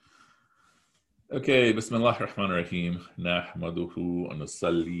Okay, Bismillah ar-Rahman ar-Rahim. Nahmaduhu wa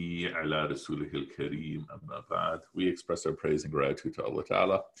nusalli ala rasulih al-kareem amma ba'd. We express our praise and gratitude to Allah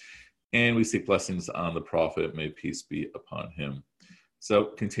Ta'ala, and we seek blessings on the Prophet, may peace be upon him. So,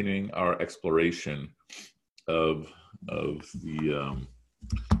 continuing our exploration of the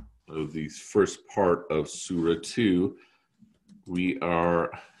first part of Surah 2, we are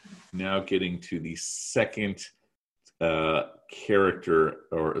now getting to the second character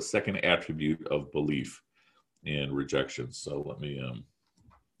or a second attribute of belief and rejection. So let me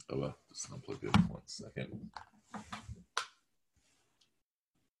just unplug it 1 second.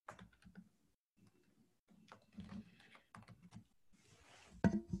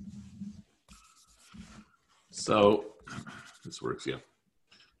 So this works, yeah.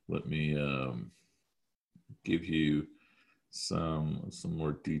 Let me give you some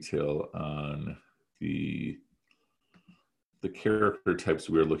more detail on the character types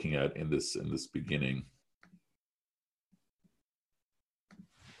we are looking at in this beginning.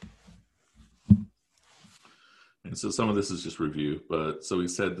 And so some of this is just review, but so we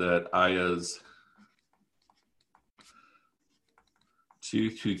said that ayahs 2,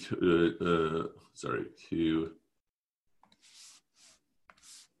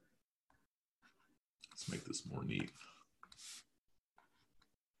 let's make this more neat.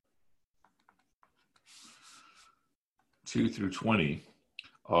 2 through 20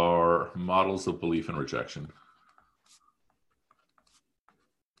 are models of belief and rejection.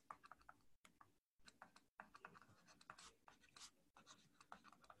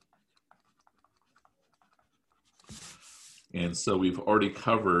 And so we've already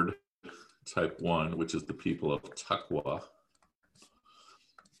covered type 1, which is the people of taqwa,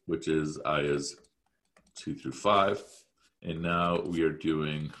 which is ayahs 2 through 5. And now we are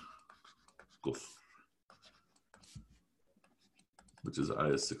doing kufr, which is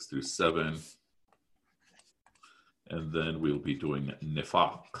ayahs 6 through 7. And then we'll be doing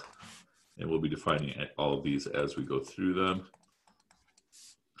nifaq. And we'll be defining all of these as we go through them.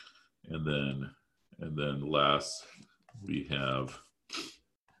 And then last, we have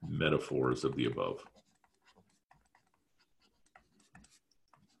metaphors of the above.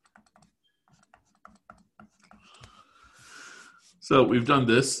 So we've done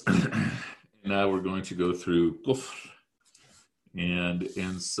this. Now we're going to go through kufr.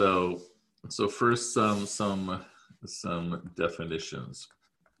 And so first some definitions.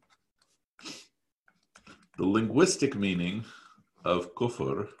 The linguistic meaning of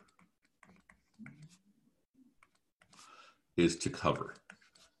kufr is to cover.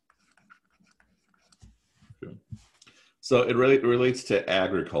 Okay. So it relates to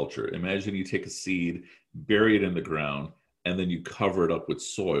agriculture. Imagine you take a seed, bury it in the ground, and then you cover it up with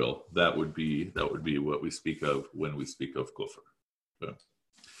soil. That would be what we speak of when we speak of kufr. Okay.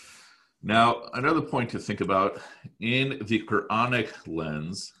 Now, another point to think about, in the Quranic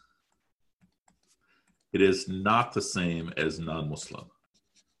lens, it is not the same as non-Muslim.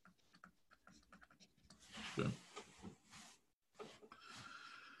 Okay.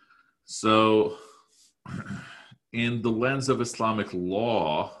 So, in the lens of Islamic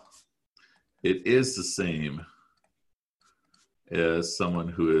law, it is the same as someone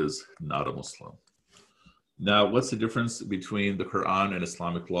who is not a Muslim. Now, what's the difference between the Quran and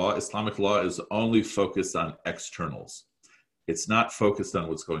Islamic law? Islamic law is only focused on externals. It's not focused on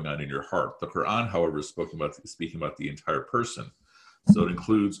what's going on in your heart. The Quran, however, is speaking about the entire person. So it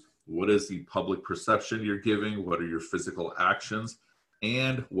includes what is the public perception you're giving, what are your physical actions,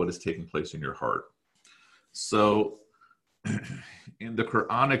 and what is taking place in your heart. So in the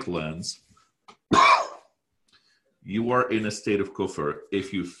Quranic lens, you are in a state of kufr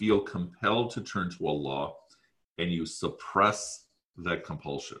if you feel compelled to turn to Allah and you suppress that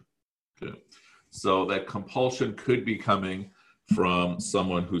compulsion. Okay. So that compulsion could be coming from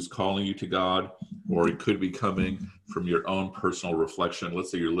someone who's calling you to God, or it could be coming from your own personal reflection. Let's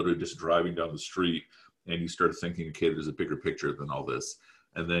say you're literally just driving down the street and you start thinking, okay, there's a bigger picture than all this.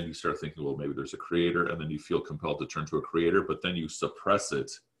 And then you start thinking, well, maybe there's a creator, and then you feel compelled to turn to a creator, but then you suppress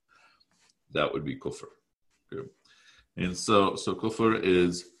it. That would be kufr. Okay. And so kufr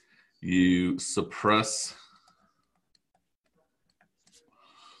is you suppress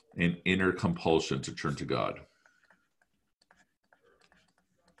an inner compulsion to turn to God.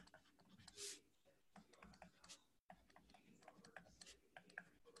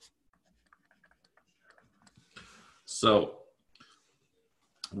 So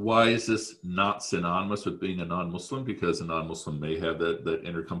why is this not synonymous with being a non-Muslim? Because a non-Muslim may have that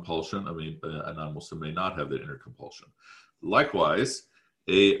inner compulsion. I mean, a non-Muslim may not have that inner compulsion. Likewise,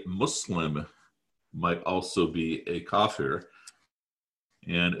 a Muslim might also be a kafir,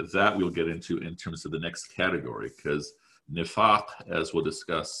 And that we'll get into in terms of the next category, because nifaq, as we'll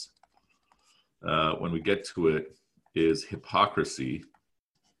discuss when we get to it, is hypocrisy.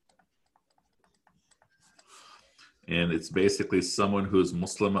 And it's basically someone who's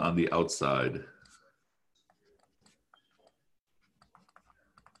Muslim on the outside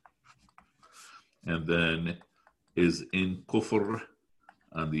and then is in kufr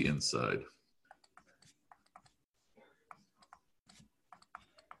on the inside.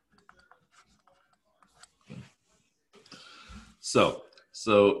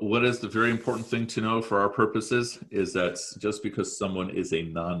 So what is the very important thing to know for our purposes is that just because someone is a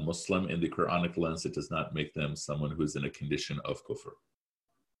non-Muslim in the Quranic lens, it does not make them someone who's in a condition of kufr.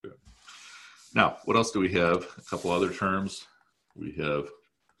 Good. Now, what else do we have? A couple other terms. We have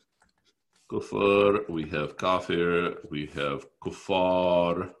kufr, we have kafir, we have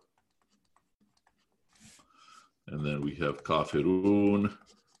kuffar, and then we have kafirun.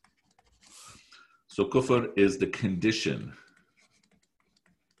 So kufr is the condition.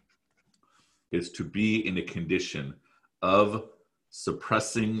 Is to be in a condition of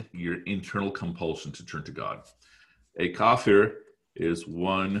suppressing your internal compulsion to turn to God. A kafir is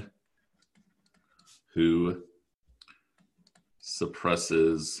one who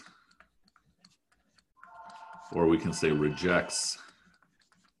suppresses, or we can say rejects,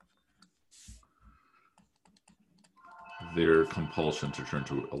 their compulsion to turn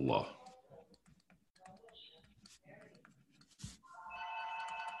to Allah.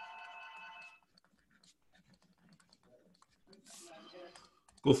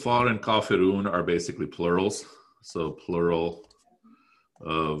 Kuffar and kafirun are basically plurals. So plural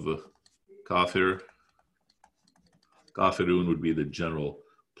of kafir. Kafirun would be the general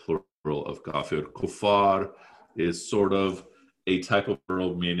plural of kafir. Kuffar is sort of a type of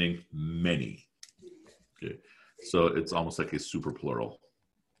plural meaning many. Okay. So it's almost like a super plural.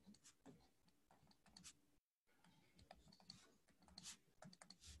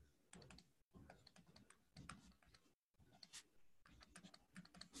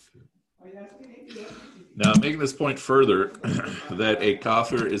 Now, making this point further, that a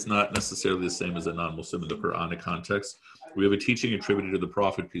kafir is not necessarily the same as a non-Muslim in the Quranic context. We have a teaching attributed to the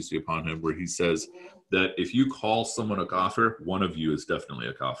Prophet, peace be upon him, where he says that if you call someone a kafir, one of you is definitely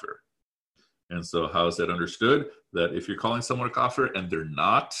a kafir. And so how is that understood? That if you're calling someone a kafir and they're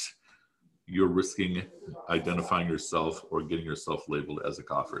not, you're risking identifying yourself or getting yourself labeled as a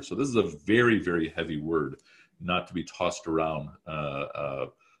kafir. So this is a very, very heavy word, not to be tossed around,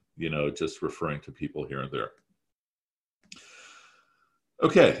 just referring to people here and there.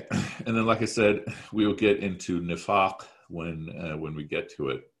 Okay, and then like I said, we will get into nifaq when we get to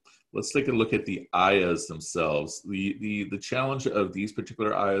it. Let's take a look at the ayahs themselves. The challenge of these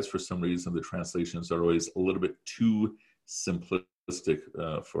particular ayahs, for some reason, the translations are always a little bit too simplistic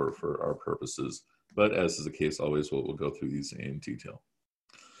for our purposes. But as is the case always, we'll go through these in detail.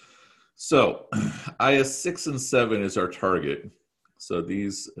 So, ayah 6 and 7 is our target. So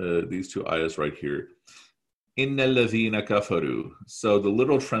these two ayahs right here. Inna ladhina kafaru. So the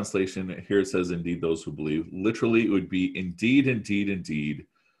literal translation here says, indeed, those who believe. Literally, it would be, indeed, indeed, indeed,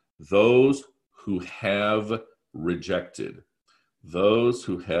 those who have rejected, those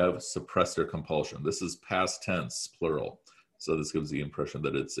who have suppressed their compulsion. This is past tense, plural. So this gives the impression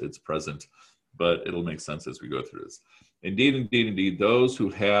that it's present, but it'll make sense as we go through this. Indeed, indeed, indeed, those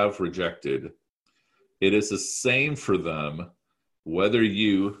who have rejected, it is the same for them, whether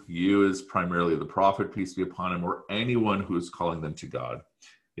you is primarily the Prophet, peace be upon him, or anyone who is calling them to God.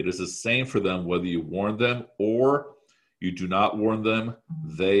 It is the same for them whether you warn them or you do not warn them.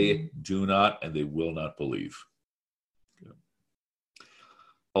 They do not and they will not believe.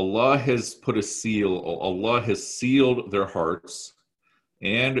 Allah has put a seal, Allah has sealed their hearts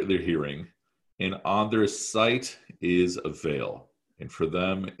and their hearing, and on their sight is a veil, and for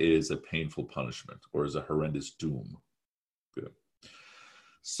them is a painful punishment, or is a horrendous doom. Good.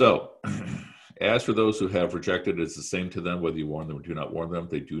 So, as for those who have rejected, it's the same to them whether you warn them or do not warn them.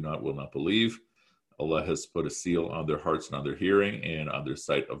 They do not, will not believe. Allah has put a seal on their hearts and on their hearing, and on their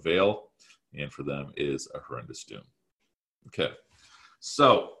sight a veil, and for them is a horrendous doom. Okay,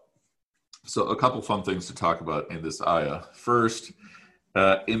 so a couple fun things to talk about in this ayah. First,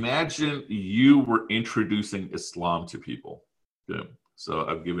 imagine you were introducing Islam to people. Okay. So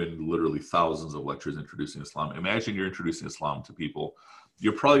I've given literally thousands of lectures introducing Islam. Imagine you're introducing Islam to people.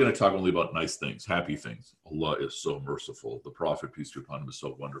 You're probably going to talk only about nice things, happy things. Allah is so merciful. The Prophet, peace be upon him, is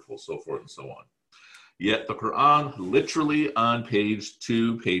so wonderful, so forth and so on. Yet the Quran, literally on page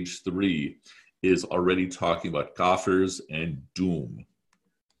 2, page 3, is already talking about kafirs and doom.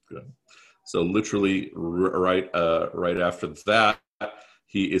 Good. So literally right after that,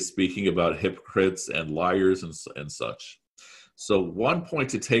 he is speaking about hypocrites and liars and such. So one point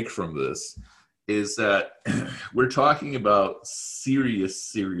to take from this is that we're talking about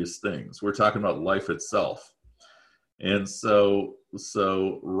serious things. We're talking about life itself. And so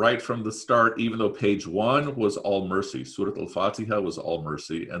right from the start, even though page 1 was all mercy, Surah Al-Fatiha was all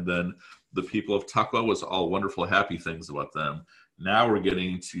mercy, and then the people of Taqwa was all wonderful, happy things about them. Now we're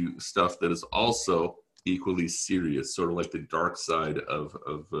getting to stuff that is also equally serious, sort of like the dark side of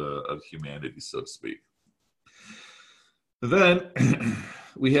humanity, so to speak. Then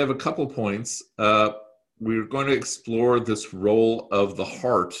we have a couple points. We're going to explore this role of the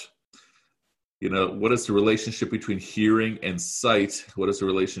heart. What is the relationship between hearing and sight? What is the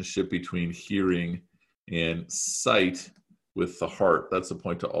relationship between hearing and sight with the heart? That's a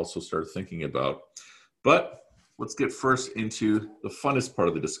point to also start thinking about. But let's get first into the funnest part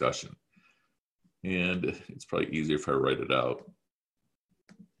of the discussion. And it's probably easier if I write it out.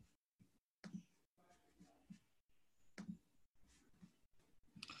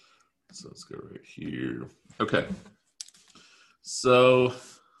 So let's go right here. Okay. So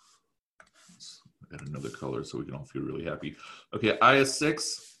let's add another color so we can all feel really happy. Okay, ayah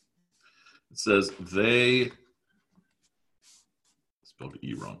 6. It says, they, spelled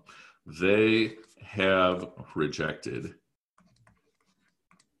E wrong. They have rejected.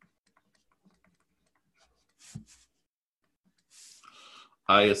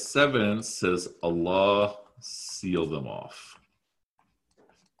 Ayah 7 says, Allah seal them off.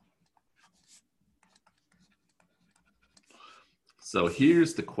 So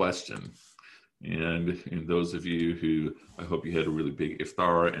here's the question. And those of you who, I hope you had a really big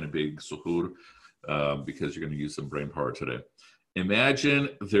iftar and a big suhoor, because you're going to use some brain power today. Imagine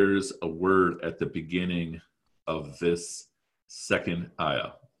there's a word at the beginning of this second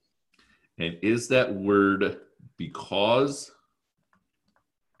ayah. And is that word because,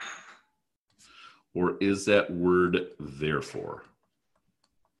 or is that word therefore?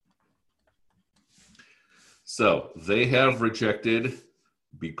 So they have rejected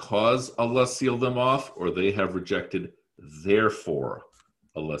because Allah sealed them off, or they have rejected therefore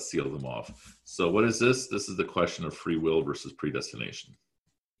Allah sealed them off. So what is this? This is the question of free will versus predestination.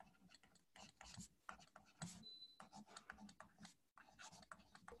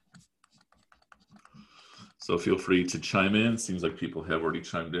 So feel free to chime in. Seems like people have already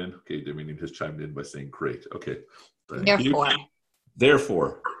chimed in. Okay, Dominion has chimed in by saying great. Okay. Thank you.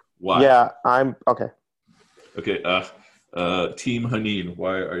 Therefore. Why? Yeah, I'm okay. Okay, Team Haneen,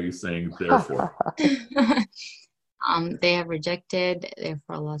 why are you saying therefore? They have rejected,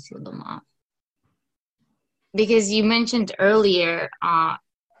 therefore Allah sealed them off. Because you mentioned earlier,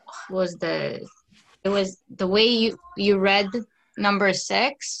 was the way you read number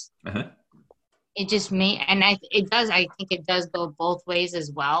 6. Uh-huh. It just made, and I think it does go both ways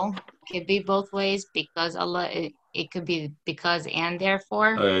as well. It could be both ways because Allah. It could be because and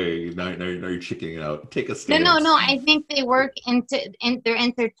therefore. Hey, now you're chickening out. Take a stance. No. I think they work they're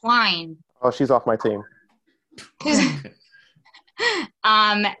intertwined. Oh, she's off my team.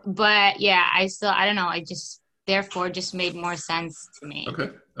 But yeah, I don't know. I just therefore just made more sense to me.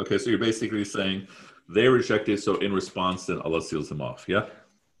 Okay. So you're basically saying they rejected, so in response, then Allah seals them off. Yeah.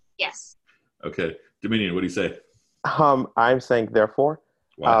 Yes. Okay, Dominion, what do you say? I'm saying therefore.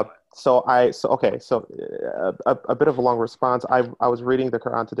 Why? So a bit of a long response. I was reading the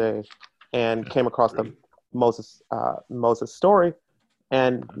Quran today and came across the Moses story,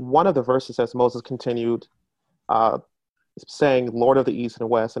 and one of the verses says Moses continued saying, "Lord of the East and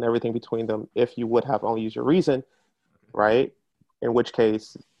West and everything between them, if you would have only used your reason," right? In which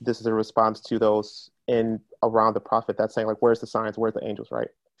case, this is a response to those in around the prophet that's saying, like, where's the signs, where's the angels, right?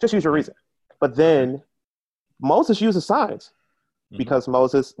 Just use your reason. But then Moses uses signs because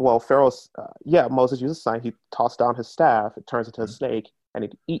Moses uses sign. He tossed down his staff, it turns into a snake, and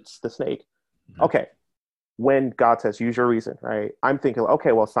it eats the snake. Okay, when God says, use your reason, right? I'm thinking,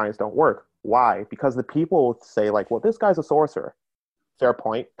 okay, well, signs don't work. Why? Because the people say, like, well, this guy's a sorcerer. Fair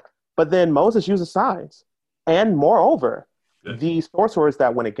point. But then Moses uses signs. And moreover, the sorcerers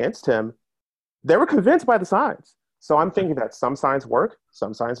that went against him, they were convinced by the signs. So I'm thinking that some signs work,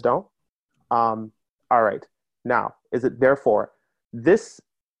 some signs don't. All right. Now, is it therefore the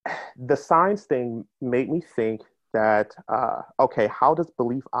signs thing made me think that, okay, how does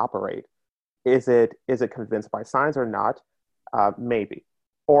belief operate? Is it convinced by signs or not? Maybe.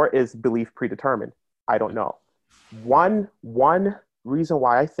 Or is belief predetermined? I don't know. One reason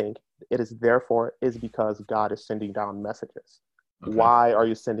why I think it is therefore is because God is sending down messages. Okay. Why are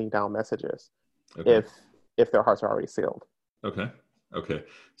you sending down messages if their hearts are already sealed? Okay.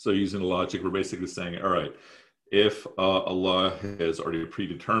 So using the logic, we're basically saying, all right, If Allah has already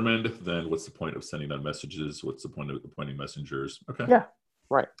predetermined, then what's the point of sending out messages? What's the point of appointing messengers? Okay. Yeah,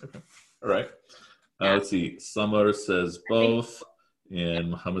 right. Okay. All right. Let's see. Samar says both,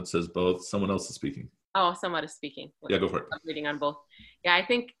 and Muhammad says both. Someone else is speaking. Oh, someone is speaking. Yeah, go for it. I'm reading on both. Yeah, I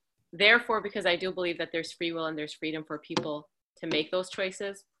think therefore, because I do believe that there's free will and there's freedom for people to make those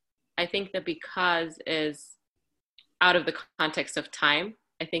choices, I think that because is out of the context of time.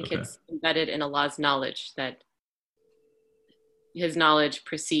 I think it's embedded in Allah's knowledge, that his knowledge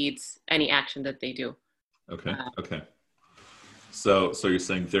precedes any action that they do. Okay. Okay. So you're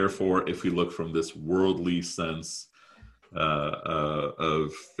saying, therefore, if we look from this worldly sense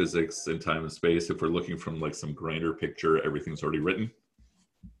of physics and time and space, if we're looking from like some grander picture, everything's already written?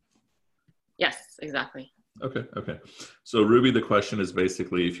 Yes, exactly. Okay. Okay. So Ruby, the question is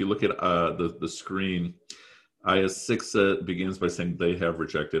basically, if you look at the screen, Ayah 6 begins by saying they have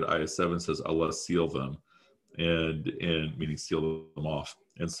rejected. Ayah 7 says Allah seal them, and meaning seal them off.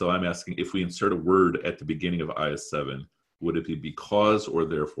 And so I'm asking, if we insert a word at the beginning of Ayah 7, would it be because or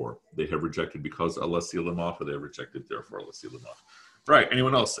therefore? They have rejected because Allah seal them off, or they have rejected therefore Allah seal them off? Right.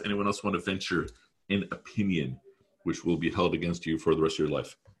 Anyone else? Anyone else want to venture an opinion which will be held against you for the rest of your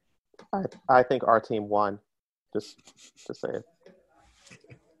life? I think our team won. Just saying.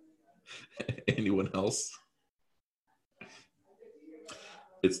 Anyone else?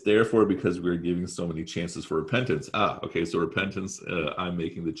 It's therefore because we're giving so many chances for repentance. Okay, so repentance, I'm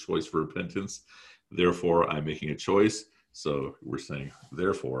making the choice for repentance. Therefore, I'm making a choice. So we're saying,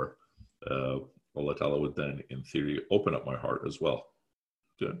 therefore, Allah Ta'ala would then, in theory, open up my heart as well.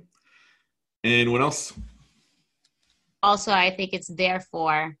 Good. Anyone else? Also, I think it's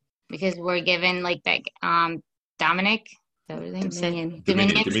therefore because we're given like that. Dominic, Dominion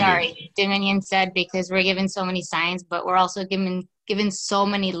said because we're given so many signs, but we're also given so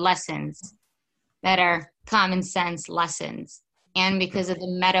many lessons that are common sense lessons, and because of the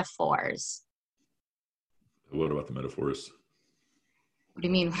metaphors. What about the metaphors? What do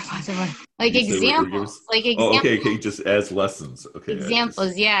you mean? Like examples. Like examples. Oh, okay, just as lessons. Okay.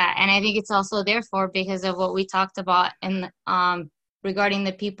 Examples, yeah. And I think it's also therefore because of what we talked about in regarding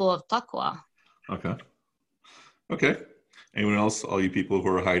the people of Taqwa. Okay. Okay. Anyone else? All you people who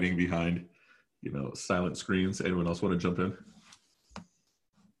are hiding behind, silent screens. Anyone else want to jump in?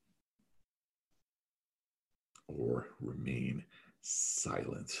 Or remain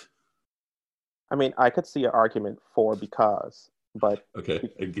silent? I mean, I could see an argument for because, but... Okay,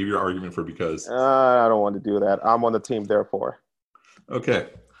 and give your argument for because. I don't want to do that. I'm on the team, therefore. Okay.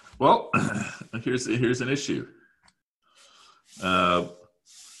 Well, here's an issue.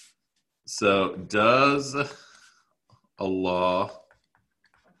 So does Allah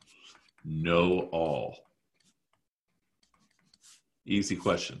know all? Easy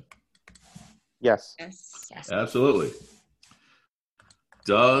question. Yes. Yes. Absolutely.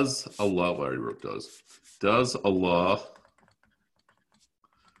 Does Allah, well, I already wrote does Allah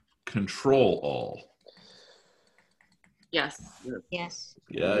control all? Yes. Yes.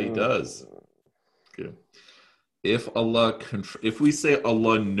 Yeah, he does. Okay. If we say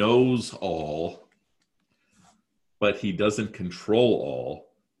Allah knows all, but he doesn't control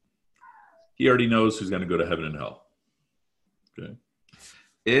all, he already knows who's going to go to heaven and hell. Okay.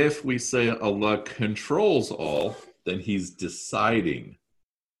 If we say Allah controls all, then he's deciding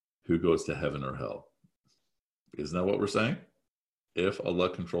who goes to heaven or hell. Isn't that what we're saying? If Allah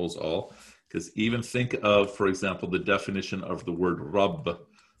controls all. Because even think of, for example, the definition of the word Rabb.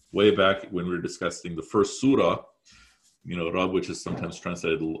 Way back when we were discussing the first surah, Rabb, which is sometimes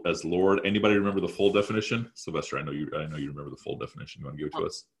translated as Lord. Anybody remember the full definition? Sylvester, I know you remember the full definition. You want to give it to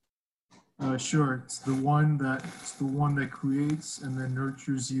us? Sure. It's the one that creates and then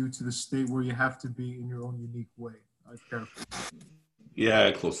nurtures you to the state where you have to be in your own unique way.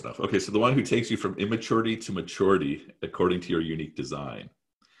 Yeah, close enough. Okay, so the one who takes you from immaturity to maturity according to your unique design.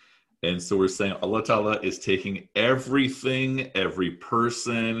 And so we're saying Allah Ta'ala is taking everything, every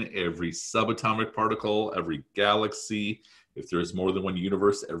person, every subatomic particle, every galaxy, if there's more than one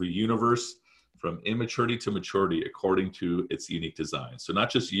universe, every universe, from immaturity to maturity according to its unique design. So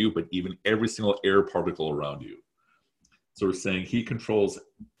not just you, but even every single air particle around you. So we're saying he controls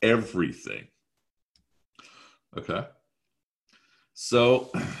everything. Okay.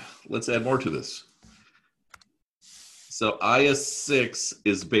 So let's add more to this. So Ayah 6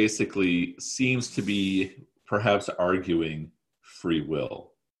 is basically, seems to be perhaps arguing free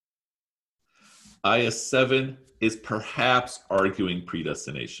will. Ayah 7 is perhaps arguing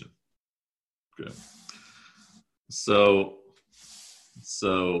predestination. Okay. So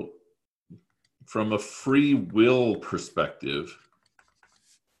from a free will perspective,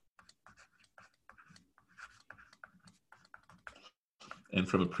 And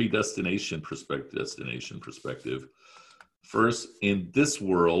from a predestination perspective, first, in this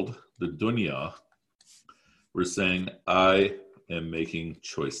world, the dunya, we're saying, I am making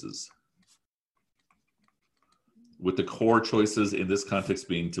choices. With the core choices in this context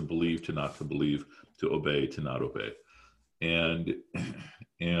being to believe, to not to believe, to obey, to not obey.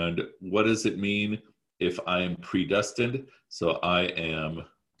 And what does it mean if I am predestined? So I am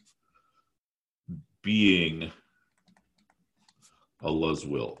being Allah's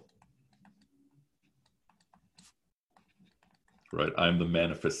will. Right? I'm the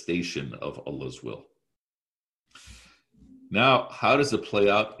manifestation of Allah's will. Now, how does it play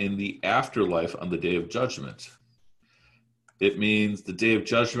out in the afterlife on the Day of Judgment? It means the Day of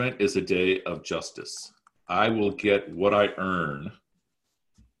Judgment is a day of justice. I will get what I earn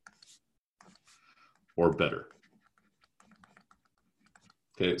or better.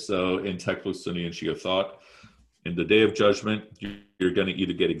 Okay, so in textbook Sunni and Shia thought, in the Day of Judgment, you're going to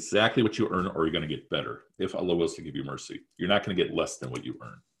either get exactly what you earn or you're going to get better if Allah wills to give you mercy. You're not going to get less than what you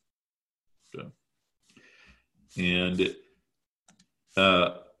earn. Okay. And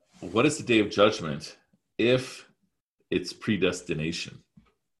what is the Day of Judgment if it's predestination?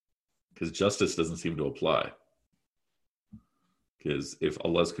 Because justice doesn't seem to apply. Because if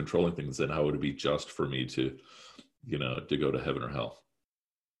Allah's controlling things, then how would it be just for me to, to go to heaven or hell?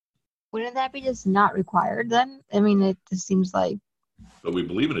 Wouldn't that be just not required then? I mean, it just seems like. But we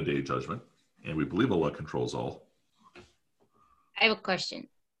believe in a Day of Judgment, and we believe Allah controls all. I have a question.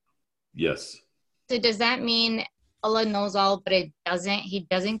 Yes. So does that mean Allah knows all, but He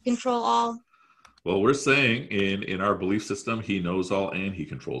doesn't control all? Well, we're saying in our belief system, He knows all and He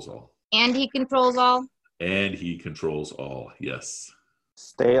controls all. And He controls all? And He controls all, yes.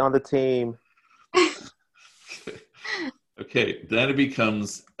 Stay on the team. Okay, then it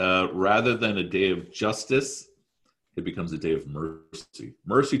becomes, rather than a day of justice, it becomes a day of mercy.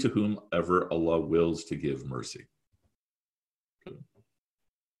 Mercy to whomever Allah wills to give mercy. Okay.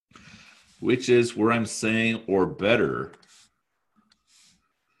 Which is where I'm saying, or better,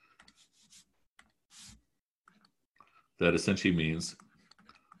 that essentially means,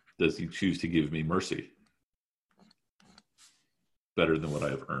 does He choose to give me mercy? Better than what I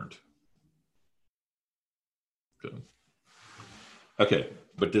have earned. Okay. Okay,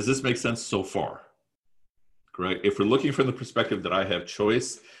 but does this make sense so far? Correct? If we're looking from the perspective that I have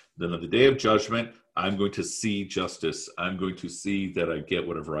choice, then on the Day of Judgment, I'm going to see justice. I'm going to see that I get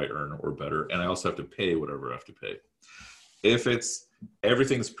whatever I earn or better, and I also have to pay whatever I have to pay. If it's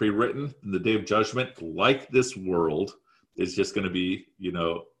everything's pre-written, the Day of Judgment, like this world, is just going to be,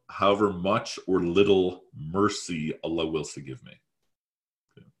 however much or little mercy Allah wills to give me.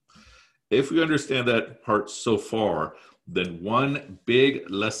 Okay. If we understand that part so far, then one big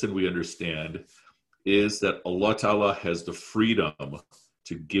lesson we understand is that Allah Ta'ala has the freedom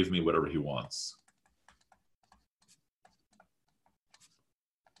to give me whatever He wants.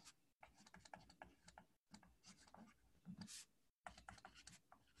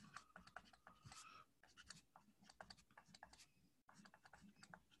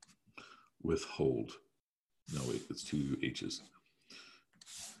 Withhold. No, wait, it's two H's.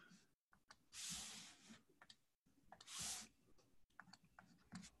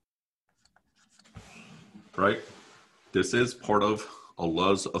 Right? This is part of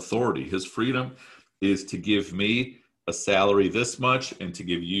Allah's authority. His freedom is to give me a salary this much and to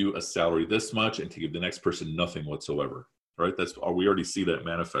give you a salary this much and to give the next person nothing whatsoever. Right? We already see that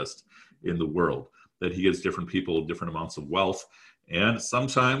manifest in the world, that He gives different people different amounts of wealth. And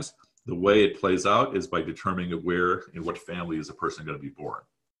sometimes the way it plays out is by determining where, in what family is a person going to be born.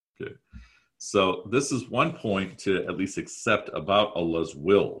 Okay. So this is one point to at least accept about Allah's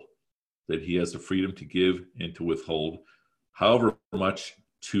will, that He has the freedom to give and to withhold however much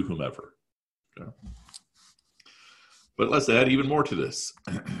to whomever. Okay. But let's add even more to this.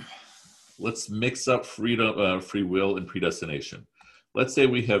 Let's mix up freedom, free will and predestination. Let's say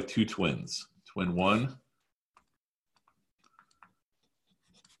we have two twins, twin one,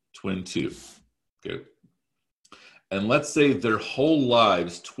 twin two. Okay. And let's say their whole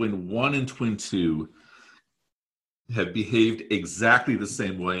lives, twin one and twin two, have behaved exactly the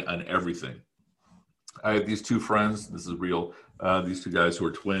same way on everything. I have these two friends, this is real, these two guys who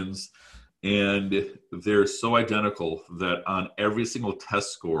are twins, and they're so identical that on every single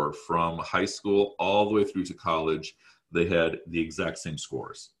test score from high school all the way through to college, they had the exact same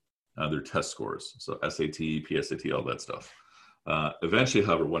scores, their test scores. So SAT, PSAT, all that stuff. Eventually,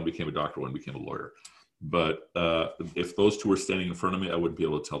 however, one became a doctor, one became a lawyer. But if those two were standing in front of me, I wouldn't be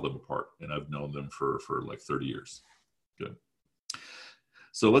able to tell them apart. And I've known them for like 30 years. Good.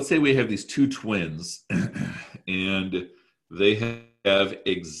 So let's say we have these two twins and they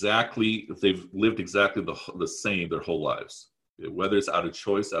they've lived exactly the same their whole lives, whether it's out of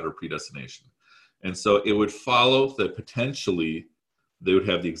choice, out of predestination. And so it would follow that potentially they would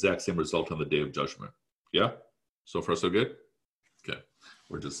have the exact same result on the day of judgment. Yeah? So far, so good? Okay.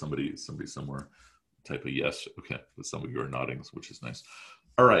 Or just somebody somewhere type a yes. Okay. But some of you are nodding, which is nice.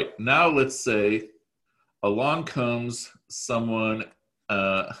 All right. Now let's say along comes someone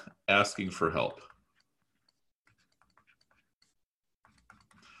asking for help.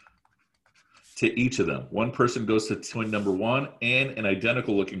 To each of them. One person goes to twin number 1, and an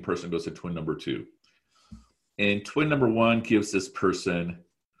identical looking person goes to twin number 2. And twin number 1 gives this person,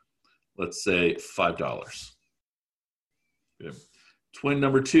 let's say, $5. Okay. Twin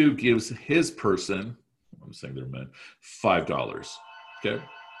number 2 gives his person, I'm saying they're men, $5. Okay.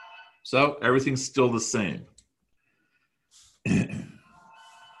 So everything's still the same.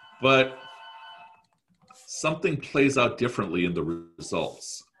 But something plays out differently in the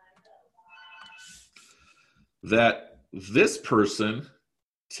results. That this person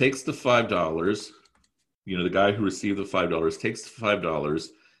takes the $5, the guy who received the $5 takes the $5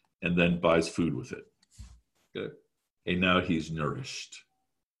 and then buys food with it. Okay. And now he's nourished.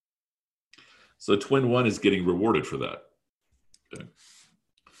 So twin 1 is getting rewarded for that. Okay.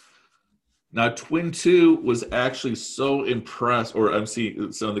 Now twin 2 was actually so impressed, so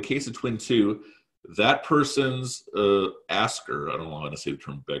in the case of twin 2, that person's asker, I don't want to say the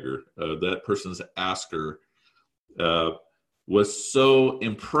term beggar, that person's asker was so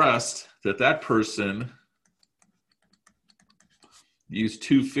impressed that person used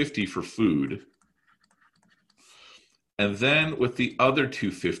 $2.50 for food, and then with the other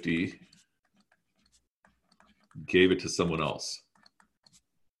 $2.50 gave it to someone else.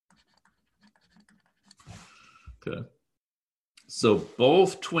 Okay. So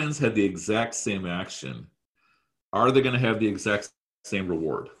both twins had the exact same action. Are they going to have the exact same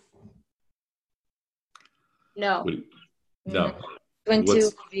reward? No. No. Twin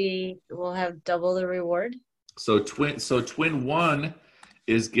 2 will have double the reward. So twin 1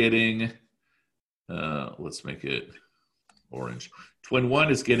 is getting, let's make it orange. Twin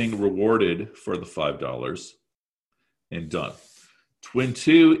 1 is getting rewarded for the $5 and done. Twin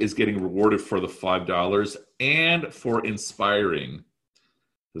 2 is getting rewarded for the $5 and for inspiring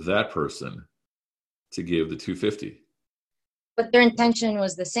that person to give the $2.50. But their intention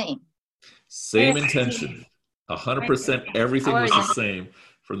was the same. Same intention. 100%. Everything was the same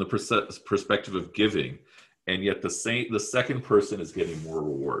from the perspective of giving, and yet the second person is getting more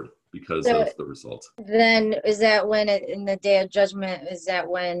reward because of the result. Then is that when in the day of judgment, is that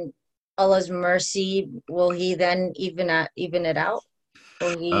when Allah's mercy, will he then even it out?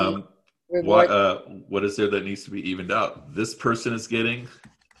 Will he what is there that needs to be evened out? This person is getting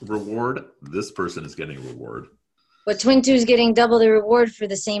reward. This person is getting reward. But twin 2 is getting double the reward for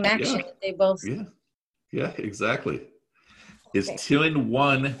the same action. Yeah. They both. Yeah, exactly. Is twin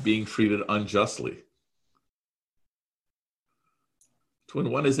 1 being treated unjustly? Twin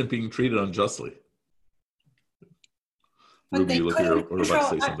 1 isn't being treated unjustly. But Ruby, you look here or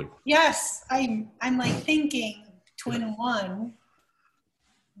about to say something. Yes, I'm like thinking twin 1.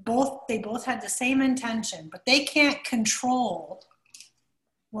 They both had the same intention, but they can't control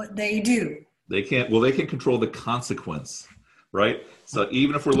what they do. They can control the consequence, right? So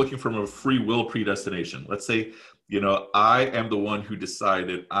even if we're looking from a free will predestination, let's say, I am the one who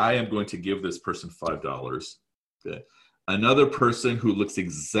decided I am going to give this person $5. Okay. Another person who looks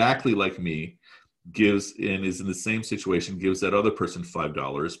exactly like me gives and is in the same situation, gives that other person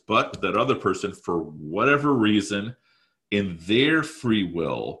 $5, but that other person, for whatever reason, in their free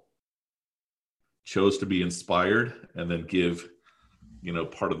will, chose to be inspired and then give,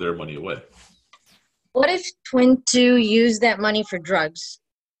 part of their money away. What if twin 2 used that money for drugs?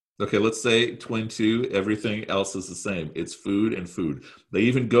 Okay, let's say twin 2, everything else is the same. It's food and food.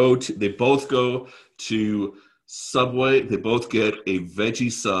 They both go to Subway. They both get a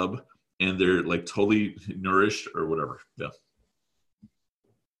veggie sub and they're like totally nourished or whatever. Yeah.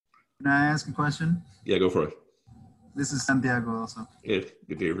 Can I ask a question? Yeah, go for it. This is Santiago also. Good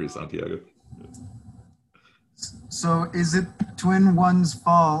to hear you, Santiago. So is it twin 1's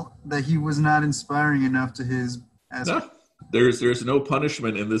fault that he was not inspiring enough to his aspect? No, there's no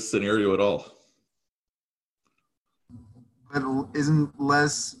punishment in this scenario at all. But isn't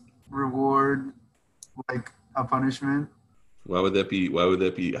less reward like a punishment? Why would that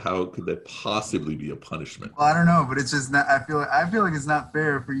be? How could that possibly be a punishment? Well, I don't know, but it's just not. I feel like it's not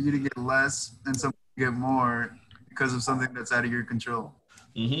fair for you to get less and someone to get more because of something that's out of your control.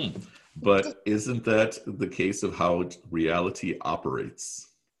 Mm-hmm. But isn't that the case of how reality operates?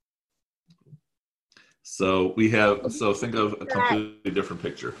 So we have, so think of a completely different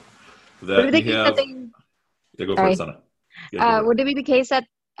picture. Would That it be we the case have, that they, yeah, go for sorry. it, Sana. Yeah, go for it. would it be the case that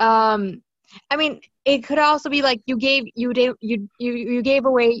I mean, it could also be like you gave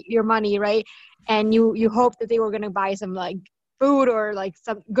away your money, right? And you hoped that they were gonna buy some like food or like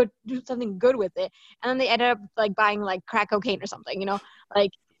do something good with it, and then they ended up like buying like crack cocaine or something, you know,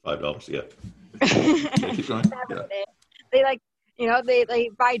 like $5, yeah. Yeah, keep going. Yeah. they like, you know, they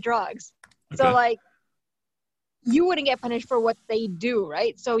buy drugs. So Okay. like you wouldn't get punished for what they do,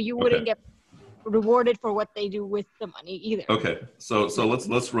 right? So you wouldn't get rewarded for what they do with the money either. Okay, so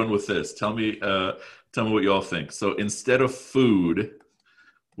let's run with this. Tell me what you all think. So instead of food,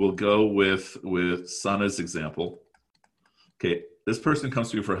 we'll go with Sana's example. Okay, this person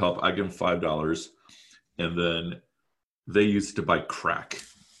comes to me for help. I give them $5, and then they use it to buy crack.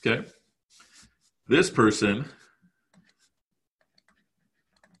 Okay, this person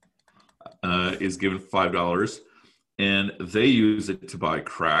is given $5. And they use it to buy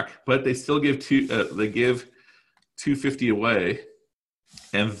crack, but they still give $2.50 away,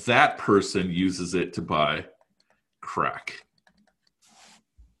 and that person uses it to buy crack.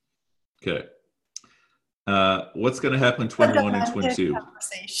 Okay. What's going to happen in twin 1 and twin 2?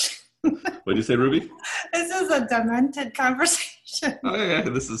 What did you say, Ruby? This is a demented conversation. Oh yeah,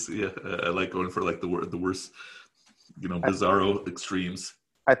 this is I like going for like the worst, you know, bizarro extremes.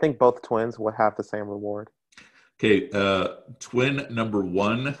 I think both twins will have the same reward. Okay, twin number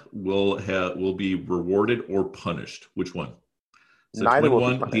 1 will be rewarded or punished. Which one? So Neither twin will be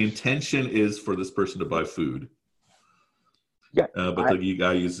 1, the punished. intention is for this person to buy food. Yeah, but the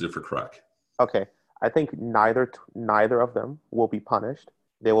guy uses it for crack. Okay, I think neither of them will be punished.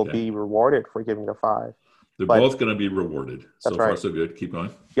 They will be rewarded for giving the 5. They're both going to be rewarded. So far, so good. Keep going.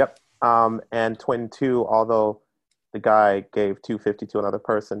 Yep. And twin 2, although the guy gave $2.50 to another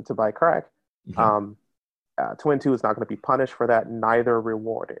person to buy crack, twin 2 is not going to be punished for that, neither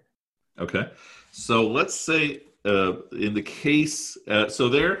rewarded. Okay. So let's say in the case, so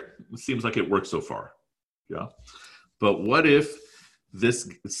there, it seems like it works so far. Yeah. But what if this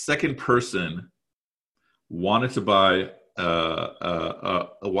second person wanted to buy,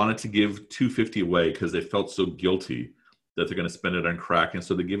 wanted to give $2.50 away because they felt so guilty that they're going to spend it on crack. And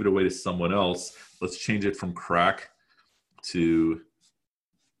so they give it away to someone else. Let's change it from crack to...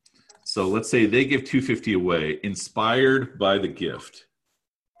 So let's say they give $2.50 away, inspired by the gift,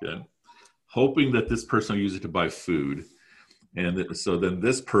 okay, hoping that this person will use it to buy food. And so then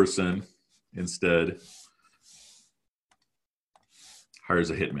this person instead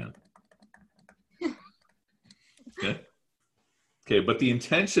hires a hitman. Okay, but the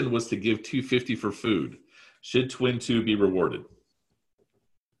intention was to give $2.50 for food. Should twin 2 be rewarded?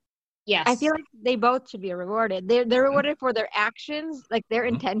 Yes. I feel like they both should be rewarded. They're rewarded for their actions, like their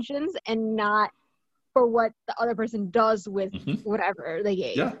intentions, and not for what the other person does with whatever they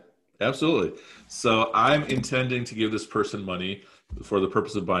gave. Yeah, absolutely. So I'm intending to give this person money for the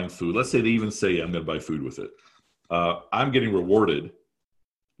purpose of buying food. Let's say they even say, I'm going to buy food with it. I'm getting rewarded,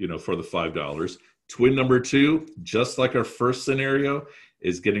 you know, for the $5. Twin number 2, just like our first scenario,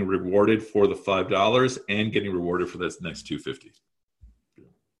 is getting rewarded for the $5 and getting rewarded for this next $2.50.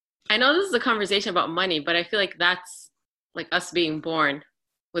 I know this is a conversation about money, but I feel like that's like us being born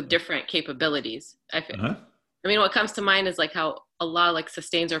with different capabilities. I mean, what comes to mind is like how Allah like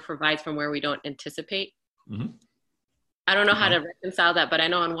sustains or provides from where we don't anticipate. I don't know how to reconcile that, but I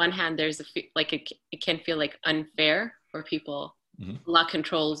know on one hand, there's it can feel like unfair for people. Allah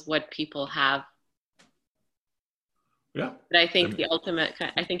controls what people have. Yeah. But I think the ultimate,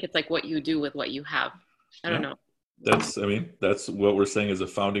 I think it's like what you do with what you have. I don't know. That's what we're saying is a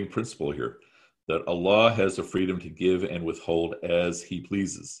founding principle here, that Allah has the freedom to give and withhold as He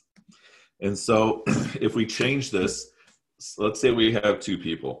pleases. And so if we change this, let's say we have 2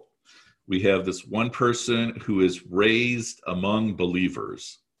 people. We have this one person who is raised among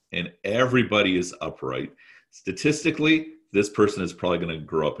believers and everybody is upright. Statistically, this person is probably going to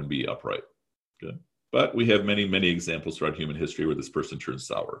grow up and be upright. Good. But we have many, many examples throughout human history where this person turns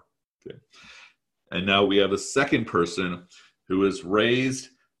sour. Okay. And now we have a second person who is raised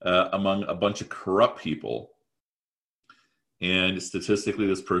among a bunch of corrupt people. And statistically,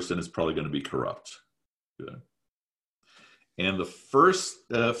 this person is probably going to be corrupt. Good. And the first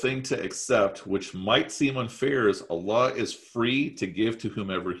thing to accept, which might seem unfair, is Allah is free to give to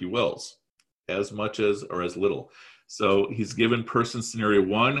whomever He wills, as much as or as little. So He's given person scenario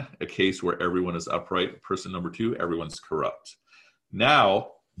 1 a case where everyone is upright. Person number 2, everyone's corrupt.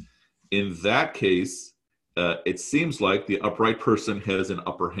 Now, in that case, it seems like the upright person has an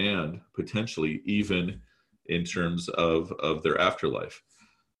upper hand, potentially, even in terms of their afterlife.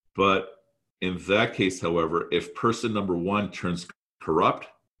 But In that case, however, if person number one turns corrupt,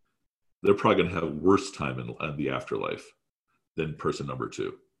 they're probably going to have worse time in the afterlife than person number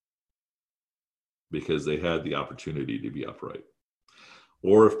two, because they had the opportunity to be upright.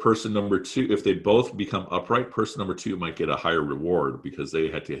 Or if person number two, if they both become upright, person number two might get a higher reward because they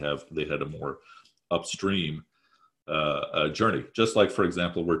had a more upstream journey. Just like, for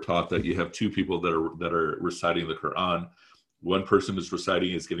example, we're taught that you have two people that are reciting the Quran. One person is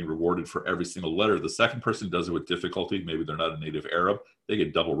reciting is getting rewarded for every single letter. The second person does it with difficulty. Maybe they're not a native Arab. They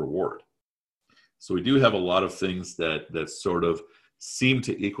get double reward. So we do have a lot of things that sort of seem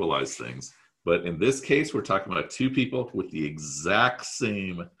to equalize things. But in this case, we're talking about two people with the exact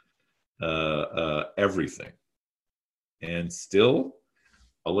same everything. And still,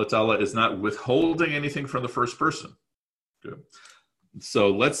 Allah Ta'ala is not withholding anything from the first person. Good. So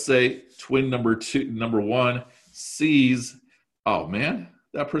let's say twin number one sees, oh man,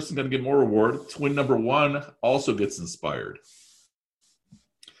 that person's going to get more reward. Twin number one also gets inspired.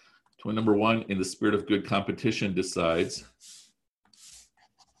 Twin number one, in the spirit of good competition, decides,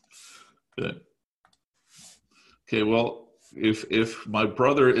 good. Okay, well, if my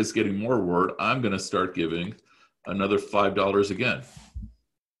brother is getting more reward, I'm going to start giving another $5 again.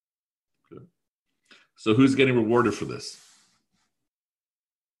 Good. So who's getting rewarded for this?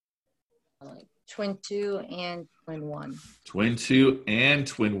 Twin 2 and twin 1. Twin 2 and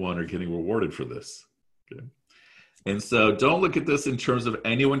twin 1 are getting rewarded for this. Okay. And so don't look at this in terms of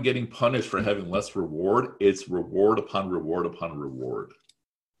anyone getting punished for having less reward. It's reward upon reward upon reward.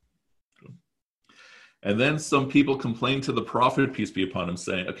 Okay. And then some people complain to the Prophet, peace be upon him,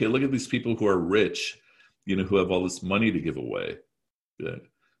 saying, okay, look at these people who are rich, who have all this money to give away. Okay.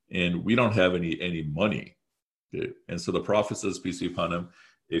 And we don't have any money. Okay. And so the Prophet says, peace be upon him,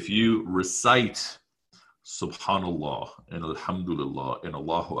 if you recite Subhanallah and Alhamdulillah and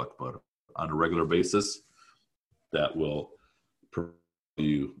Allahu Akbar on a regular basis, that will propel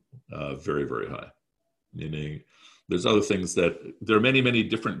you very, very high. Meaning, there's other things that, there are many, many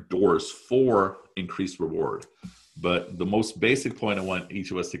different doors for increased reward. But the most basic point I want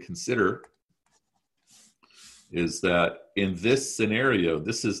each of us to consider is that in this scenario,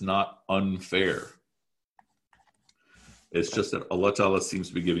 this is not unfair. It's just that Allah Ta'ala seems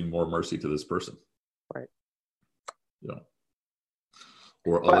to be giving more mercy to this person. Right. Yeah.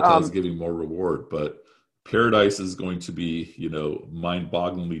 Or Allah Ta'ala is giving more reward, but paradise is going to be,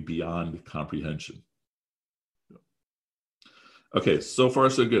 mind-bogglingly beyond comprehension. Okay, so far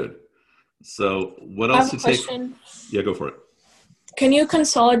so good. So what else to take? Yeah, go for it. Can you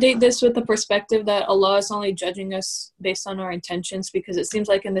consolidate this with the perspective that Allah is only judging us based on our intentions? Because it seems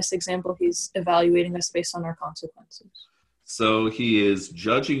like in this example, he's evaluating us based on our consequences. So he is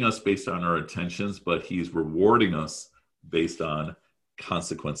judging us based on our intentions, but he's rewarding us based on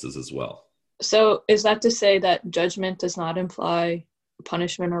consequences as well. So is that to say that judgment does not imply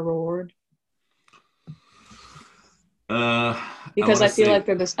punishment or reward? Because I feel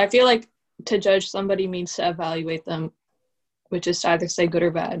like to judge somebody means to evaluate them, which is to either say good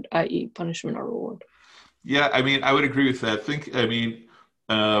or bad, i.e. punishment or reward. Yeah, I would agree with that.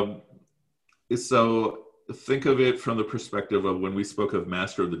 So think of it from the perspective of when we spoke of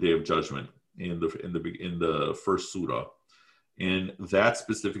Master of the Day of Judgment in the first surah. In that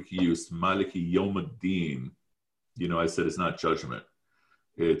specific use, Maliki Yawmuddin, I said it's not judgment.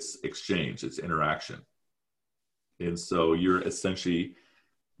 It's exchange. It's interaction. And so you're essentially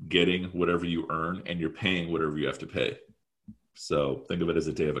getting whatever you earn and you're paying whatever you have to pay. So think of it as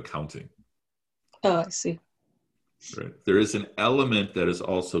a day of accounting. Oh, I see. Right. There is an element that is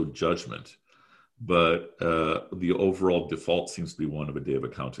also judgment, but the overall default seems to be one of a day of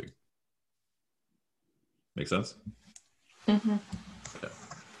accounting. Make sense? Mm-hmm. Yeah.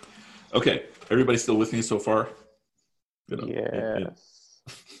 Okay. Everybody still with me so far? Yes.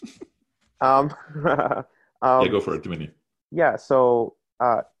 Yeah, go for it, Dominion. Yeah, so,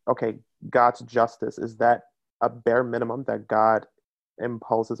 okay, God's justice, is that a bare minimum that God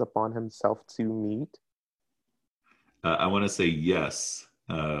imposes upon himself to meet? I want to say yes.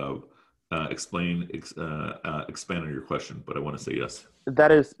 Expand on your question, but I want to say yes.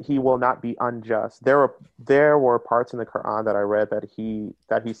 That is, he will not be unjust. There were parts in the Quran that I read that he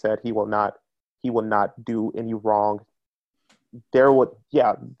said he will not do any wrong. There would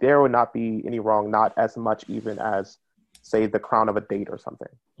not be any wrong, not as much even as, say, the crown of a date or something.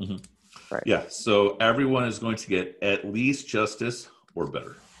 Mm-hmm. Right. Yeah. So everyone is going to get at least justice or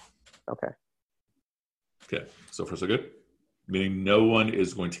better. Okay. Okay. So far so good. Meaning no one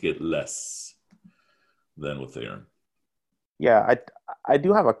is going to get less than what they earn. Yeah, I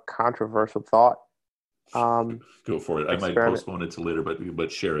do have a controversial thought. Go for it. I might postpone it to later,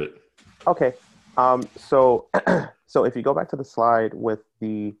 but share it. Okay. So so if you go back to the slide with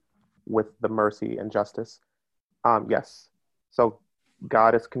the mercy and justice, yes. So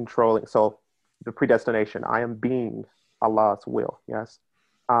God is controlling. So the predestination. I am being Allah's will. Yes.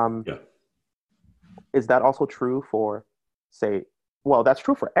 Um, Yeah. is that also true for, say, well, that's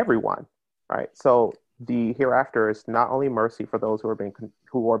true for everyone, right? So the hereafter is not only mercy for those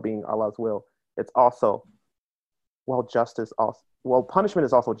who are being Allah's will. It's also, well, justice also. Well, punishment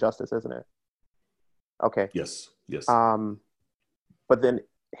is also justice, isn't it? Okay. Yes. Yes. Um, but then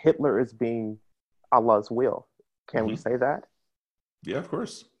Hitler is being Allah's will. Can we Mhm. say that? Yeah, of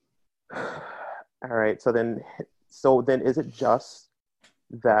course. All right. So then is it just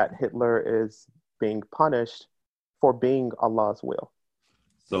that Hitler is being punished for being Allah's will?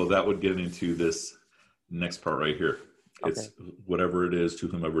 So that would get into this next part right here. It's whatever it is to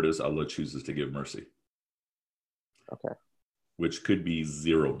whomever it is Allah chooses to give mercy, Okay. which could be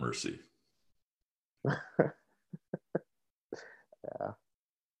zero mercy. Yeah.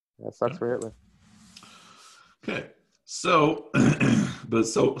 That sucks for Hitler. Okay. So, but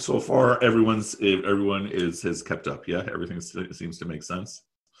so far everyone has kept up. Yeah, everything seems to make sense.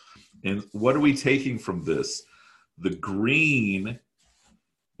 And what are we taking from this? The green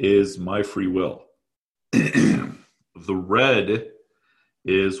is my free will. The red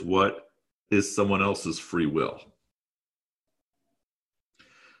is what is someone else's free will.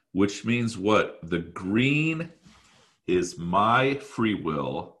 Which means what? The green is my free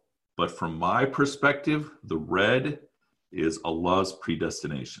will, but from my perspective, the red is Allah's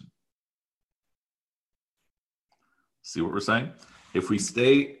predestination. See what we're saying? If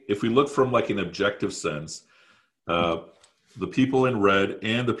we look from like an objective sense, the people in red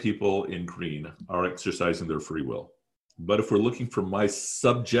and the people in green are exercising their free will. But if we're looking from my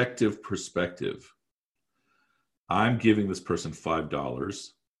subjective perspective, I'm giving this person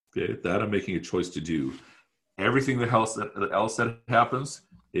 $5. Okay, that I'm making a choice to do. Everything else that happens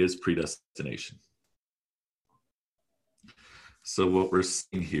is predestination. So what we're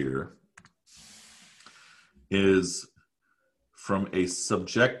seeing here is from a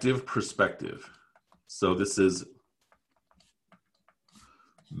subjective perspective. So this is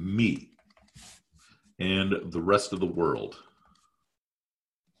me and the rest of the world.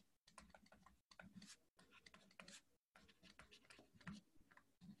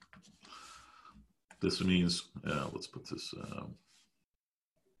 This means, let's put this,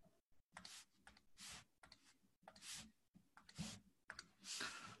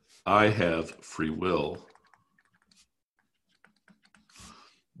 I have free will.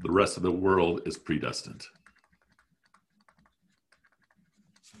 The rest of the world is predestined.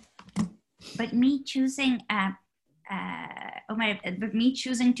 But me choosing, but me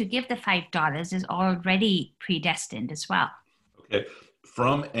choosing to give the $5 is already predestined as well. Okay,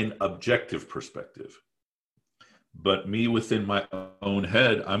 from an objective perspective. But me within my own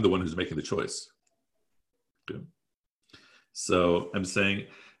head, I'm the one who's making the choice. Okay. So I'm saying,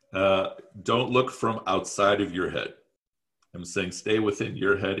 don't look from outside of your head. I'm saying stay within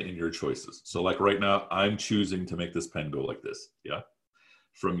your head and your choices. So like right now, I'm choosing to make this pen go like this. Yeah.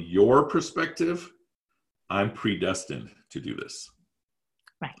 From your perspective, I'm predestined to do this.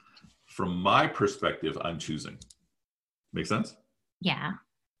 Right. From my perspective, I'm choosing. Make sense? Yeah.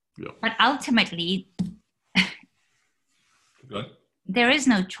 Yeah. But ultimately, there is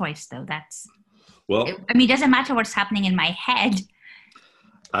no choice, though. It doesn't matter what's happening in my head.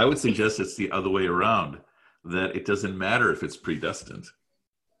 I would suggest it's the other way around, that it doesn't matter if it's predestined.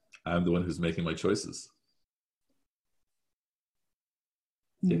 I'm the one who's making my choices.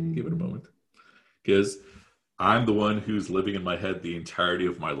 Yeah, give it a moment. Because I'm the one who's living in my head the entirety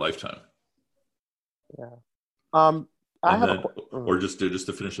of my lifetime. Yeah. Or just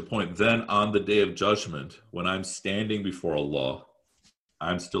to finish the point, then on the day of judgment, when I'm standing before Allah,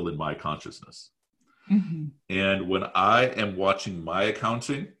 I'm still in my consciousness. Mm-hmm. And when I am watching my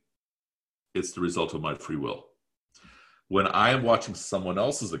accounting, it's the result of my free will. When I am watching someone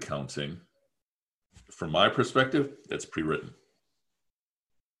else's accounting, from my perspective, it's pre-written.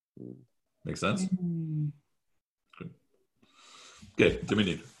 Make sense? Mm-hmm. Okay,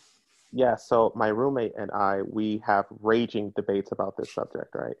 Dominion. Yeah, so my roommate and I, we have raging debates about this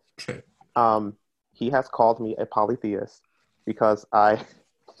subject, right? Okay. He has called me a polytheist because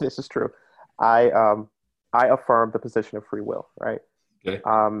this is true, I affirm the position of free will, right? Okay.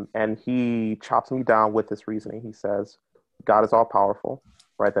 And he chops me down with this reasoning. He says, God is all powerful,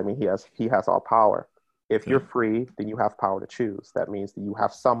 right? That means he has all power. If you're free, then you have power to choose. That means that you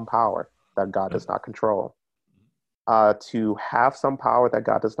have some power that God does not control. To have some power that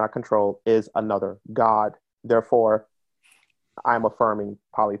God does not control is another God. Therefore, I'm affirming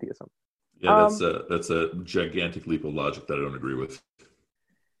polytheism. Yeah, that's a gigantic leap of logic that I don't agree with.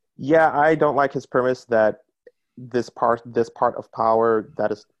 Yeah, I don't like his premise that this part of power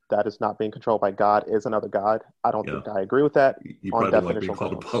that is not being controlled by God is another God. I don't think I agree with that. You probably don't like being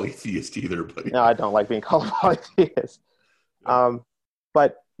called a polytheist either, but no, I don't like being called a polytheist.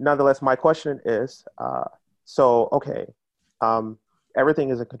 But nonetheless, my question is, everything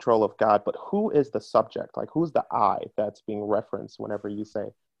is in control of God, but who is the subject? Like, who's the I that's being referenced whenever you say,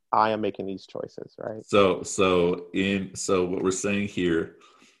 I am making these choices, right? So what we're saying here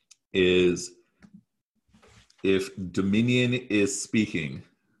is, if Dominion is speaking,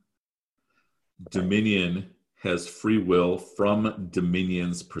 Dominion has free will from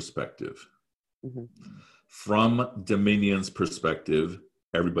Dominion's perspective. Mm-hmm. From Dominion's perspective,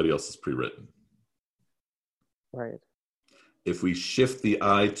 everybody else is pre-written. Right. If we shift the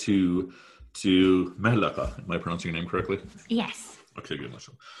I to Mehlaka, am I pronouncing your name correctly? Yes. Okay, good.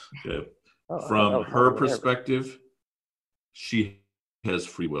 Okay. From her perspective, she has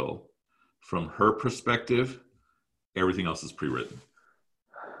free will. From her perspective, everything else is pre-written.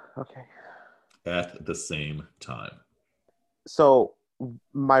 Okay. At the same time. So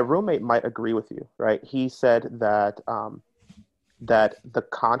my roommate might agree with you, right? He said that that the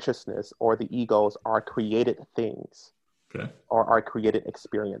consciousness or the egos are created things, or are created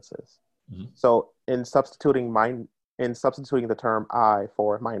experiences. Mm-hmm. So in substituting the term I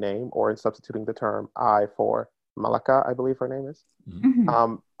for my name, or in substituting the term I for Malaka, I believe her name is. Mm-hmm.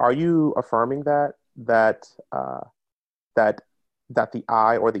 Are you affirming that the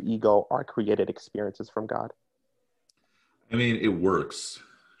I or the ego are created experiences from God? I mean, it works.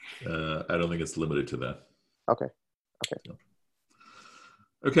 I don't think it's limited to that. Okay.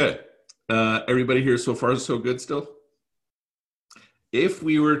 Okay. Everybody here so far so good still? If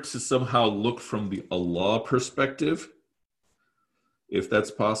we were to somehow look from the Allah perspective, if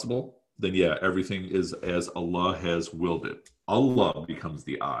that's possible, then yeah, everything is as Allah has willed it. Allah becomes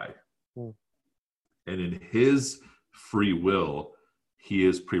the I. And in his free will, he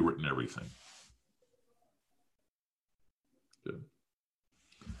has pre-written everything. Good.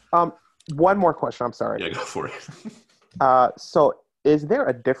 One more question. I'm sorry. Yeah, go for it. So is there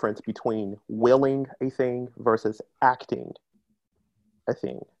a difference between willing a thing versus acting a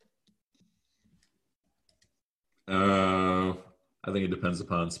thing? I think it depends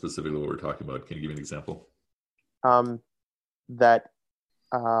upon specifically what we're talking about. Can you give me an example? That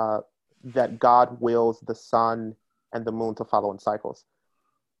God wills the sun and the moon to follow in cycles,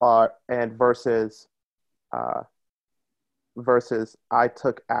 and versus I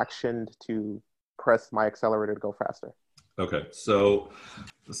took action to press my accelerator to go faster. Okay, so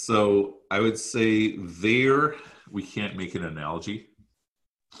I would say there we can't make an analogy.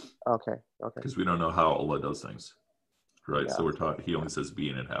 Okay. Because we don't know how Allah does things, right? Yeah, so we're taught He only says be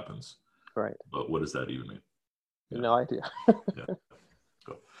and it happens. Right. But what does that even mean? Yeah. No idea. Yeah.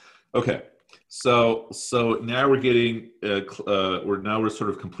 Cool. Okay. So now we're getting we're sort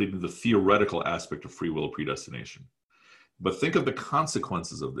of completing the theoretical aspect of free will predestination. But think of the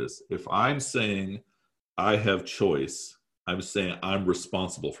consequences of this. If I'm saying I have choice, I'm saying I'm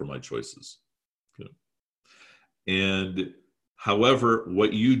responsible for my choices. Okay. And however,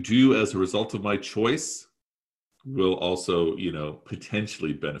 what you do as a result of my choice will also,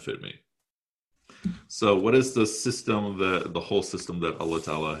 potentially benefit me. So what is the system, the whole system that Allah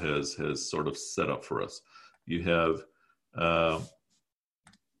Ta'ala has sort of set up for us? You have,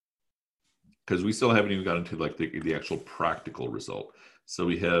 because we still haven't even gotten to like the actual practical result. So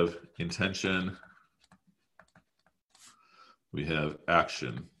we have intention, we have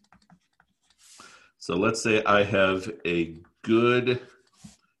action. So let's say I have a good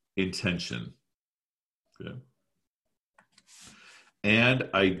intention, okay, and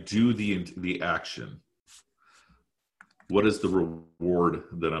I do the action. What is the reward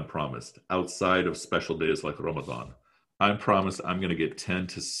that I'm promised outside of special days like Ramadan? I'm promised I'm going to get 10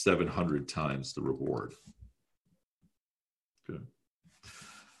 to 700 times the reward. Okay.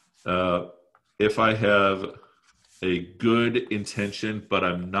 If I have a good intention, but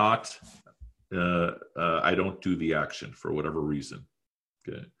I'm not, I don't do the action for whatever reason.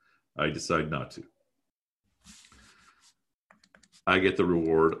 Okay, I decide not to. I get the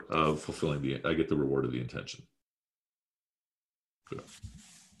reward of I get the reward of the intention. Okay.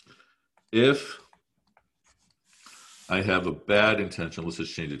 If I have a bad intention, let's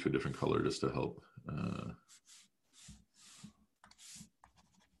just change it to a different color just to help.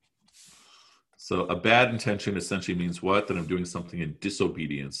 So a bad intention essentially means what? That I'm doing something in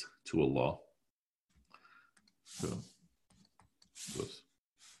disobedience to Allah. So, whoops.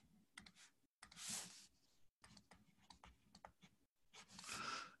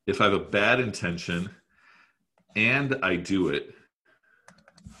 if I have a bad intention and I do it,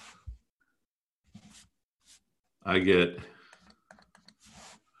 I get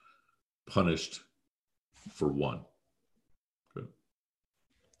punished for 1. Good.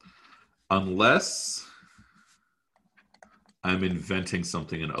 Unless I'm inventing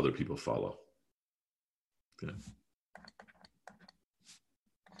something and other people follow. Okay.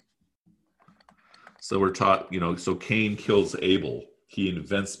 So we're taught, so Cain kills Abel. He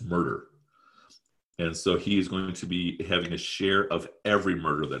invents murder. And so he is going to be having a share of every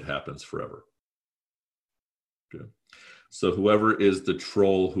murder that happens forever. Okay. So whoever is the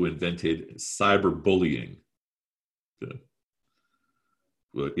troll who invented cyberbullying. Good.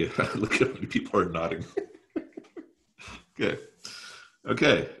 Well, yeah, look at how many people are nodding. Okay.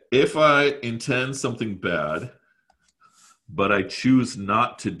 Okay. If I intend something bad, but I choose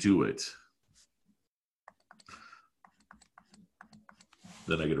not to do it,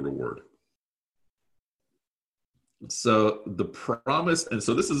 then I get a reward. So the promise, and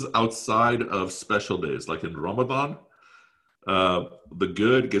so this is outside of special days, like in Ramadan, the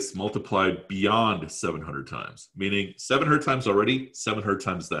good gets multiplied beyond 700 times, meaning 700 times already, 700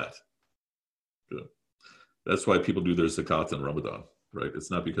 times that. Good. That's why people do their zakat in Ramadan, right? It's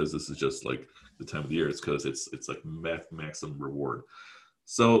not because this is just like the time of the year, it's because it's like maximum reward.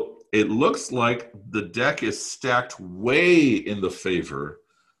 So it looks like the deck is stacked way in the favor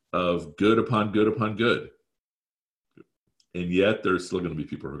of good upon good upon good. And yet there's still going to be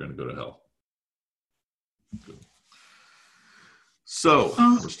people who are going to go to hell. Good. So,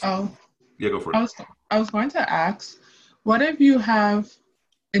 yeah, go for it. I was going to ask, what if you have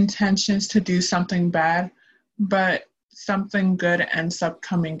intentions to do something bad, but something good ends up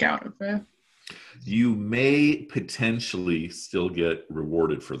coming out of it? You may potentially still get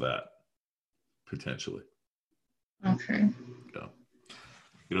rewarded for that. Potentially. Okay.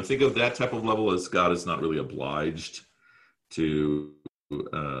 Yeah. Think of that type of level as God is not really obliged to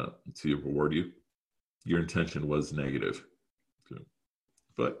reward you. Your intention was negative. Okay.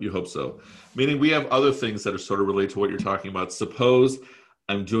 But you hope so. Meaning we have other things that are sort of related to what you're talking about. Suppose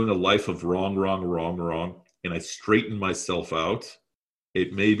I'm doing a life of wrong, and I straighten myself out.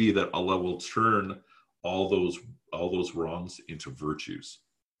 It may be that Allah will turn all those wrongs into virtues.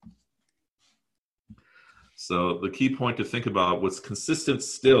 So the key point to think about, what's consistent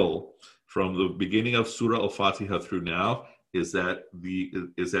still from the beginning of Surah Al-Fatiha through now, is that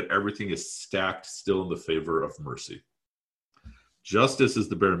everything is stacked still in the favor of mercy. Justice is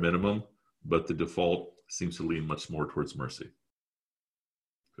the bare minimum, but the default seems to lean much more towards mercy.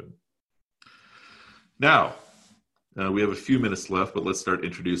 Good. Now, we have a few minutes left, but let's start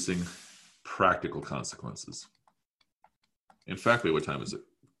introducing practical consequences. In fact, wait, what time is it?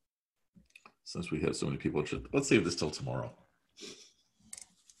 Since we have so many people, let's save this till tomorrow.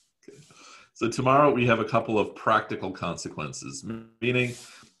 Okay. So tomorrow we have a couple of practical consequences, meaning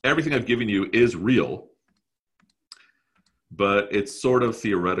everything I've given you is real, but it's sort of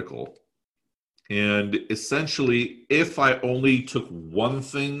theoretical. And essentially, if I only took one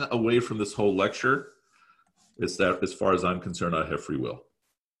thing away from this whole lecture, it's that, as far as I'm concerned, I have free will.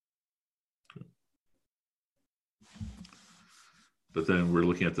 But then we're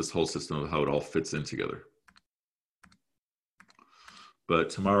looking at this whole system of how it all fits in together. But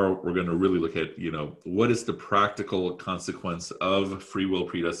tomorrow we're going to really look at, what is the practical consequence of free will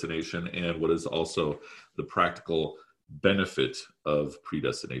predestination, and what is also the practical benefit of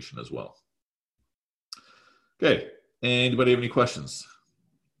predestination as well. Okay, anybody have any questions?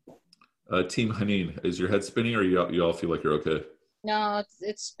 Team Haneen, is your head spinning, or you all feel like you're okay? No,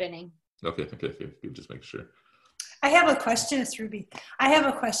 it's spinning. Okay, just make sure. I have a question, it's Ruby. I have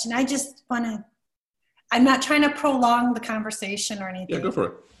a question. I just want to, I'm not trying to prolong the conversation or anything. Yeah, go for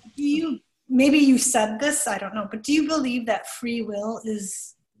it. Maybe you said this, I don't know, but do you believe that free will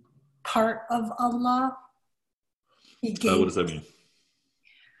is part of Allah? What does that mean?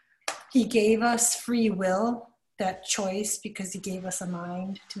 He gave us free will, that choice, because he gave us a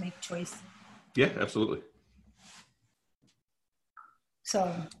mind to make choices. Yeah, absolutely.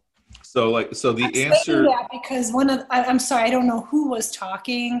 So the I'm answer, that because I'm sorry, I don't know who was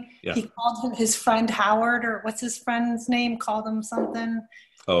talking. Yeah. He called him his friend Howard, or what's his friend's name? Called him something.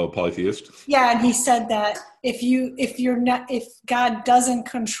 Oh, polytheist. Yeah, and he said that if God doesn't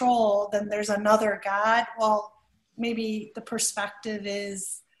control, then there's another God. Well, maybe the perspective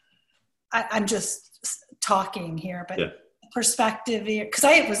is, I'm just talking here, but perspective here, because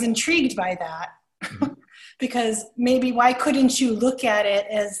I was intrigued by that. Mm-hmm. Because maybe why couldn't you look at it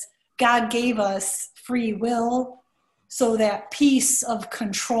as God gave us free will, so that piece of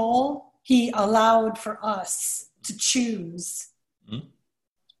control he allowed for us to choose. Mm-hmm.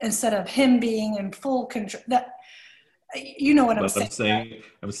 instead of him being in full control. That, you know what I'm saying?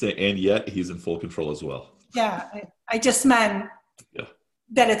 I'm saying, and yet he's in full control as well. Yeah, I just meant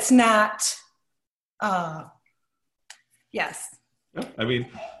that it's not. Yes. Yeah, I mean,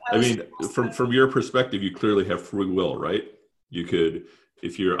 from your perspective, you clearly have free will, right? You could,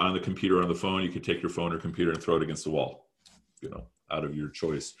 if you're on the computer or on the phone, you could take your phone or computer and throw it against the wall, out of your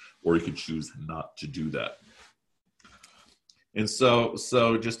choice, or you could choose not to do that. And so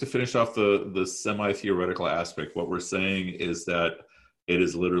just to finish off the semi-theoretical aspect, what we're saying is that it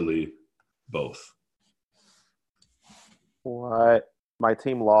is literally both. What? My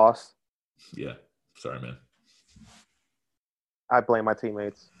team lost. Yeah. Sorry, man. I blame my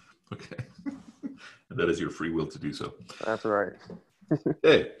teammates. Okay. And that is your free will to do so. That's right.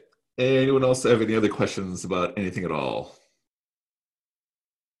 Hey, anyone else have any other questions about anything at all?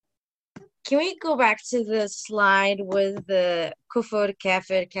 Can we go back to the slide with the kufur,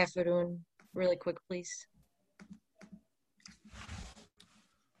 kafir, kafirun really quick, please?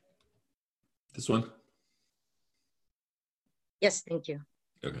 This one? Yes, thank you.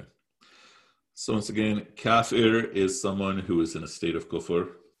 Okay. So once again, kafir is someone who is in a state of kufur.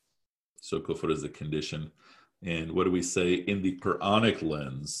 So kufur is a condition. And what do we say in the Quranic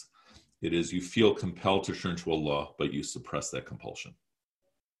lens? It is you feel compelled to turn to Allah, but you suppress that compulsion.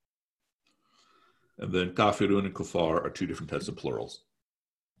 And then kafirun and kufar are two different types of plurals.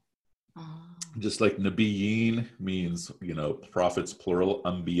 Just like nabiyyin means, prophets plural,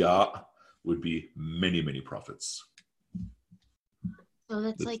 anbiya would be many, many prophets. So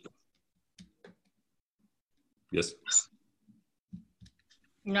that's like... Yes?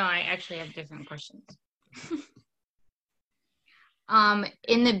 No, I actually have different questions.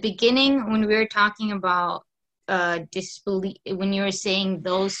 In the beginning, when we were talking about disbelief, when you were saying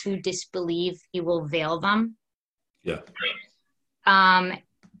those who disbelieve, he will veil them. Yeah.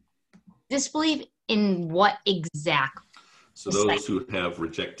 Disbelief in what exactly? So those who have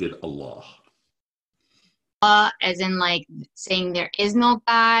rejected Allah. As in like saying there is no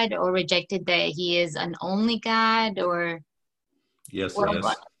God, or rejected that he is an only God, or yes.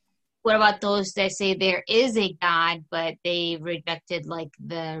 What about those that say there is a God, but they rejected like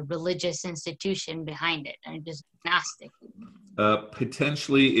the religious institution behind it and just agnostic?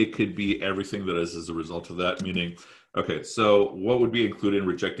 Potentially, it could be everything that is as a result of that. Meaning, okay, so what would be included in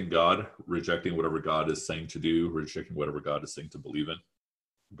rejecting God? Rejecting whatever God is saying to do, rejecting whatever God is saying to believe in.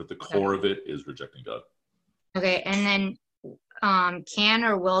 But the core of it is rejecting God. Okay, and then can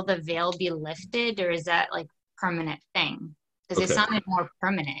or will the veil be lifted, or is that like permanent thing? Because it sounded more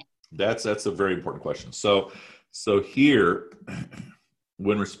permanent. That's a very important question. So here,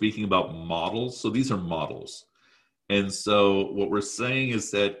 when we're speaking about models, so these are models. And so what we're saying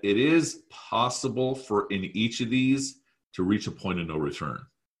is that it is possible for in each of these to reach a point of no return.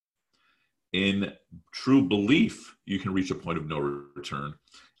 In true belief, you can reach a point of no return.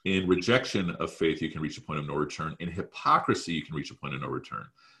 In rejection of faith, you can reach a point of no return. In hypocrisy, you can reach a point of no return.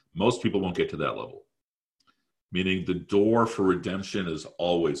 Most people won't get to that level. Meaning the door for redemption is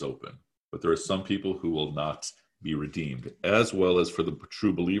always open. But there are some people who will not be redeemed. As well as for the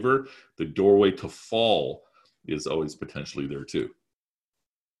true believer, the doorway to fall is always potentially there too.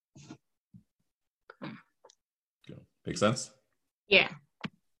 Make sense? Yeah.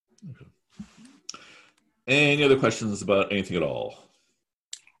 Okay. Any other questions about anything at all?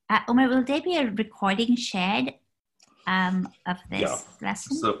 Umar, will there be a recording shared of this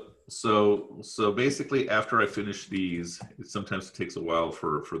lesson? So basically, after I finish these, it sometimes takes a while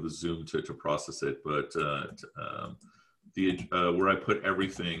for the Zoom to process it. But where I put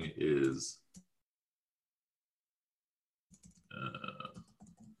everything is.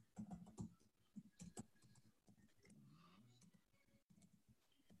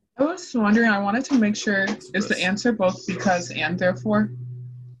 I was wondering, I wanted to make sure, is the answer both because and therefore?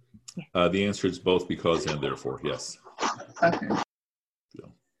 The answer is both because and therefore, yes. Okay.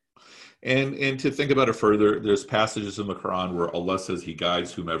 And to think about it further, there's passages in the Quran where Allah says he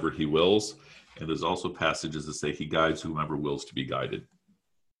guides whomever he wills. And there's also passages that say he guides whomever wills to be guided.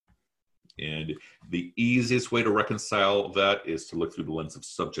 And the easiest way to reconcile that is to look through the lens of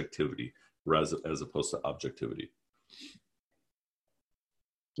subjectivity as opposed to objectivity.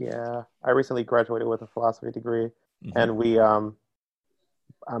 Yeah, I recently graduated with a philosophy degree, and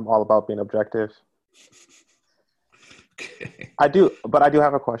I'm all about being objective. Okay. I do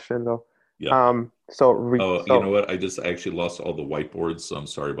have a question though. Yeah. You know what? I actually lost all the whiteboards, so I'm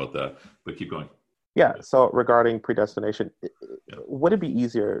sorry about that. But keep going. Yeah. So regarding predestination, would it be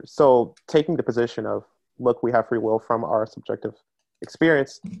easier? So taking the position of, look, we have free will from our subjective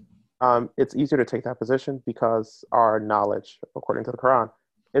experience. It's easier to take that position because our knowledge, according to the Quran,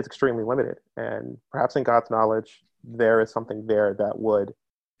 is extremely limited. And perhaps in God's knowledge, there is something there that would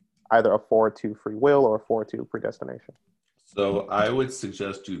either afford to free will or afford to predestination. So I would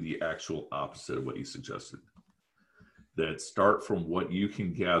suggest do the actual opposite of what you suggested. That start from what you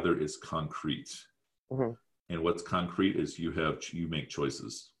can gather is concrete. Mm-hmm. And what's concrete is you make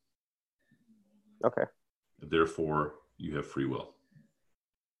choices. Okay. Therefore, you have free will.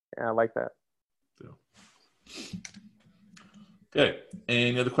 Yeah, I like that. So. Okay.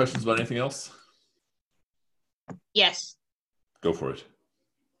 Any other questions about anything else? Yes. Go for it.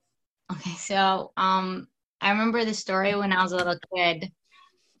 Okay, so I remember the story when I was a little kid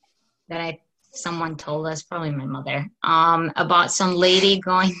that someone told us, probably my mother, about some lady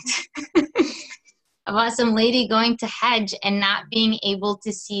going to Hajj and not being able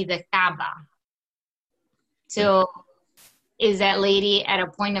to see the Kaaba. So is that lady at a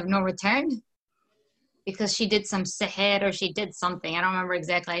point of no return? Because she did some sihr or she did something. I don't remember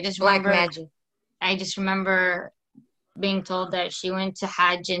exactly. I just remember being told that she went to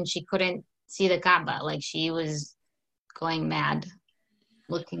Hajj and she couldn't see the Kaaba. Like she was going mad.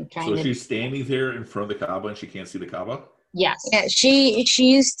 So she's standing there in front of the Kaaba and she can't see the Kaaba? Yes. Yeah, she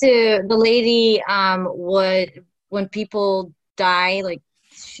used to, the lady would, when people die, like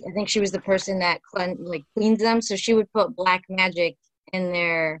I think she was the person that cleans them, so she would put black magic in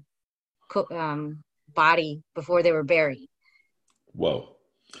their body before they were buried. Whoa.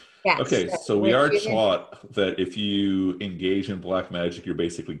 Yes. Okay, so we are taught that if you engage in black magic, you're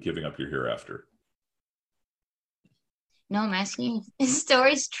basically giving up your hereafter. No, I'm asking if this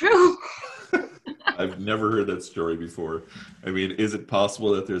story's true. I've never heard that story before. I mean, is it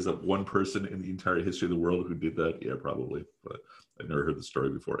possible that there's one person in the entire history of the world who did that? Yeah, probably. But I've never heard the story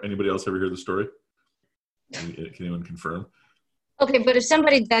before. Anybody else ever hear the story? Can anyone confirm? Okay, but if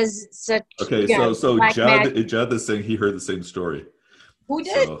somebody does such... Okay, so Judd is saying he heard the same story. Who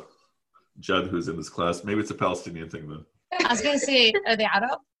did? So, Judd, who's in this class. Maybe it's a Palestinian thing then. I was going to say, are they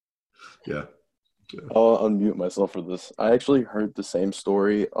Arab? Yeah. I'll unmute myself for this. I actually heard the same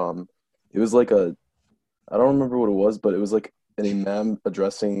story. It was like I don't remember what it was, but it was like an imam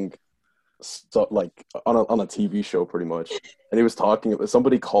addressing, like on a TV show pretty much. And he was talking,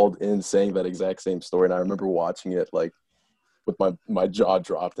 somebody called in saying that exact same story. And I remember watching it like with my jaw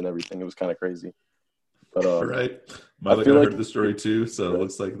dropped and everything. It was kind of crazy. But right. Malika heard the story too, so it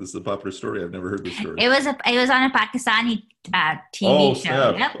looks like this is a popular story. I've never heard this story. It was on a Pakistani TV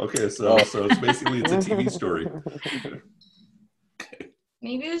show. Snap. Yep. Okay, so it's basically it's a TV story.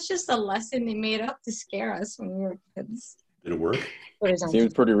 Maybe it was just a lesson they made up to scare us when we were kids. Did it work?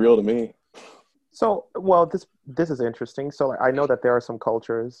 Seems pretty real to me. So, well, this is interesting. So, I know that there are some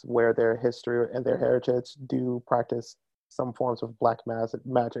cultures where their history and their heritage do practice some forms of black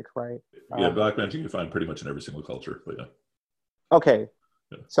magic, right? Yeah, black magic you find pretty much in every single culture, but yeah. Okay,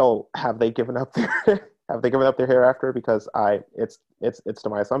 so have they given up their hereafter? Because it's to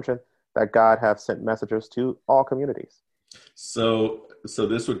my assumption that God have sent messengers to all communities. So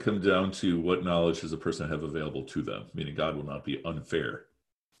this would come down to what knowledge does a person have available to them, meaning God will not be unfair.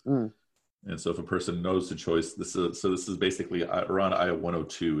 Mm. And so if a person knows the choice, this is basically around ayah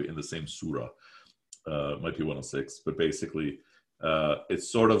 102 in the same surah. Might be 106, but basically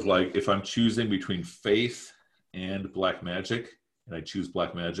it's sort of like if I'm choosing between faith and black magic, and I choose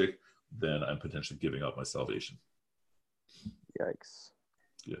black magic, then I'm potentially giving up my salvation. Yikes.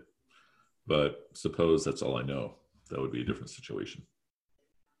 Yeah. But suppose that's all I know. That would be a different situation.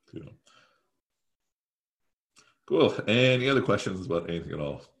 You know. Cool. Any other questions about anything at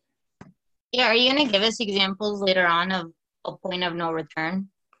all? Yeah, are you going to give us examples later on of a point of no return?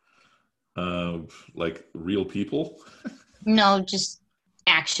 Like real people? No, just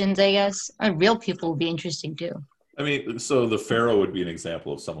actions, I guess. Real people would be interesting too. I mean, so the Pharaoh would be an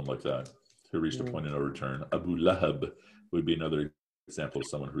example of someone like that who reached a point of no return. Abu Lahab would be another example of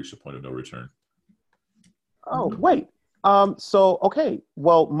someone who reached a point of no return. Oh, wait. So, okay.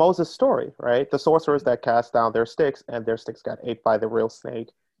 Well, Moses' story, right? The sorcerers that cast down their sticks and their sticks got ate by the real snake.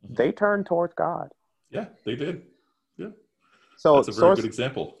 Mm-hmm. They turned towards God. Yeah, they did. Yeah. So that's a very good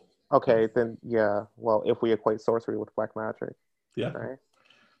example. Okay, then, yeah. Well, if we equate sorcery with black magic. Yeah. Right?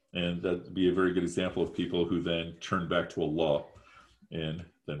 And that'd be a very good example of people who then turn back to Allah and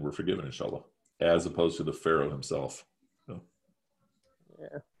then were forgiven, inshallah, as opposed to the Pharaoh himself. So.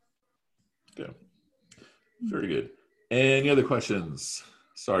 Yeah. Okay. Very good. Any other questions?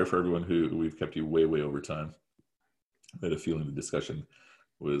 Sorry for everyone who we've kept you way over time. I had a feeling the discussion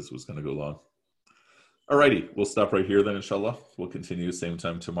was going to go long. Alrighty, we'll stop right here then, inshallah. We'll continue same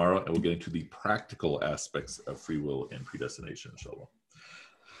time tomorrow, and we'll get into the practical aspects of free will and predestination, inshallah.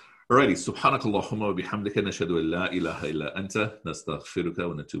 Alrighty, سبحانك اللهم وبحمدك نشهد أن لا إله إلا أنت نستغفرك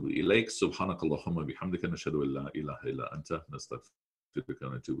ونتوب إليك. سبحانك اللهم وبحمدك نشهد أن لا إله إلا أنت نستغفرك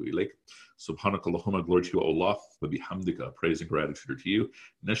ونتوب إليك. سبحانك اللهم, glory to you, O Allah, وبحمدك, praise and gratitude to you.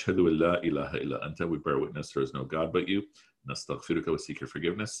 نشهد أن لا إله إلا أنت, we bear witness there is no God but you. نستغفرك, we seek your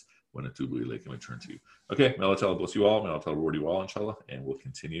forgiveness. ونتوب إليك, and we turn to you. Okay, may Allah bless you all. May Allah reward you all, inshallah, and we'll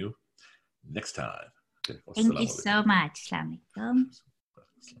continue next time. Okay, thank you so much. Assalamu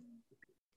alaikum.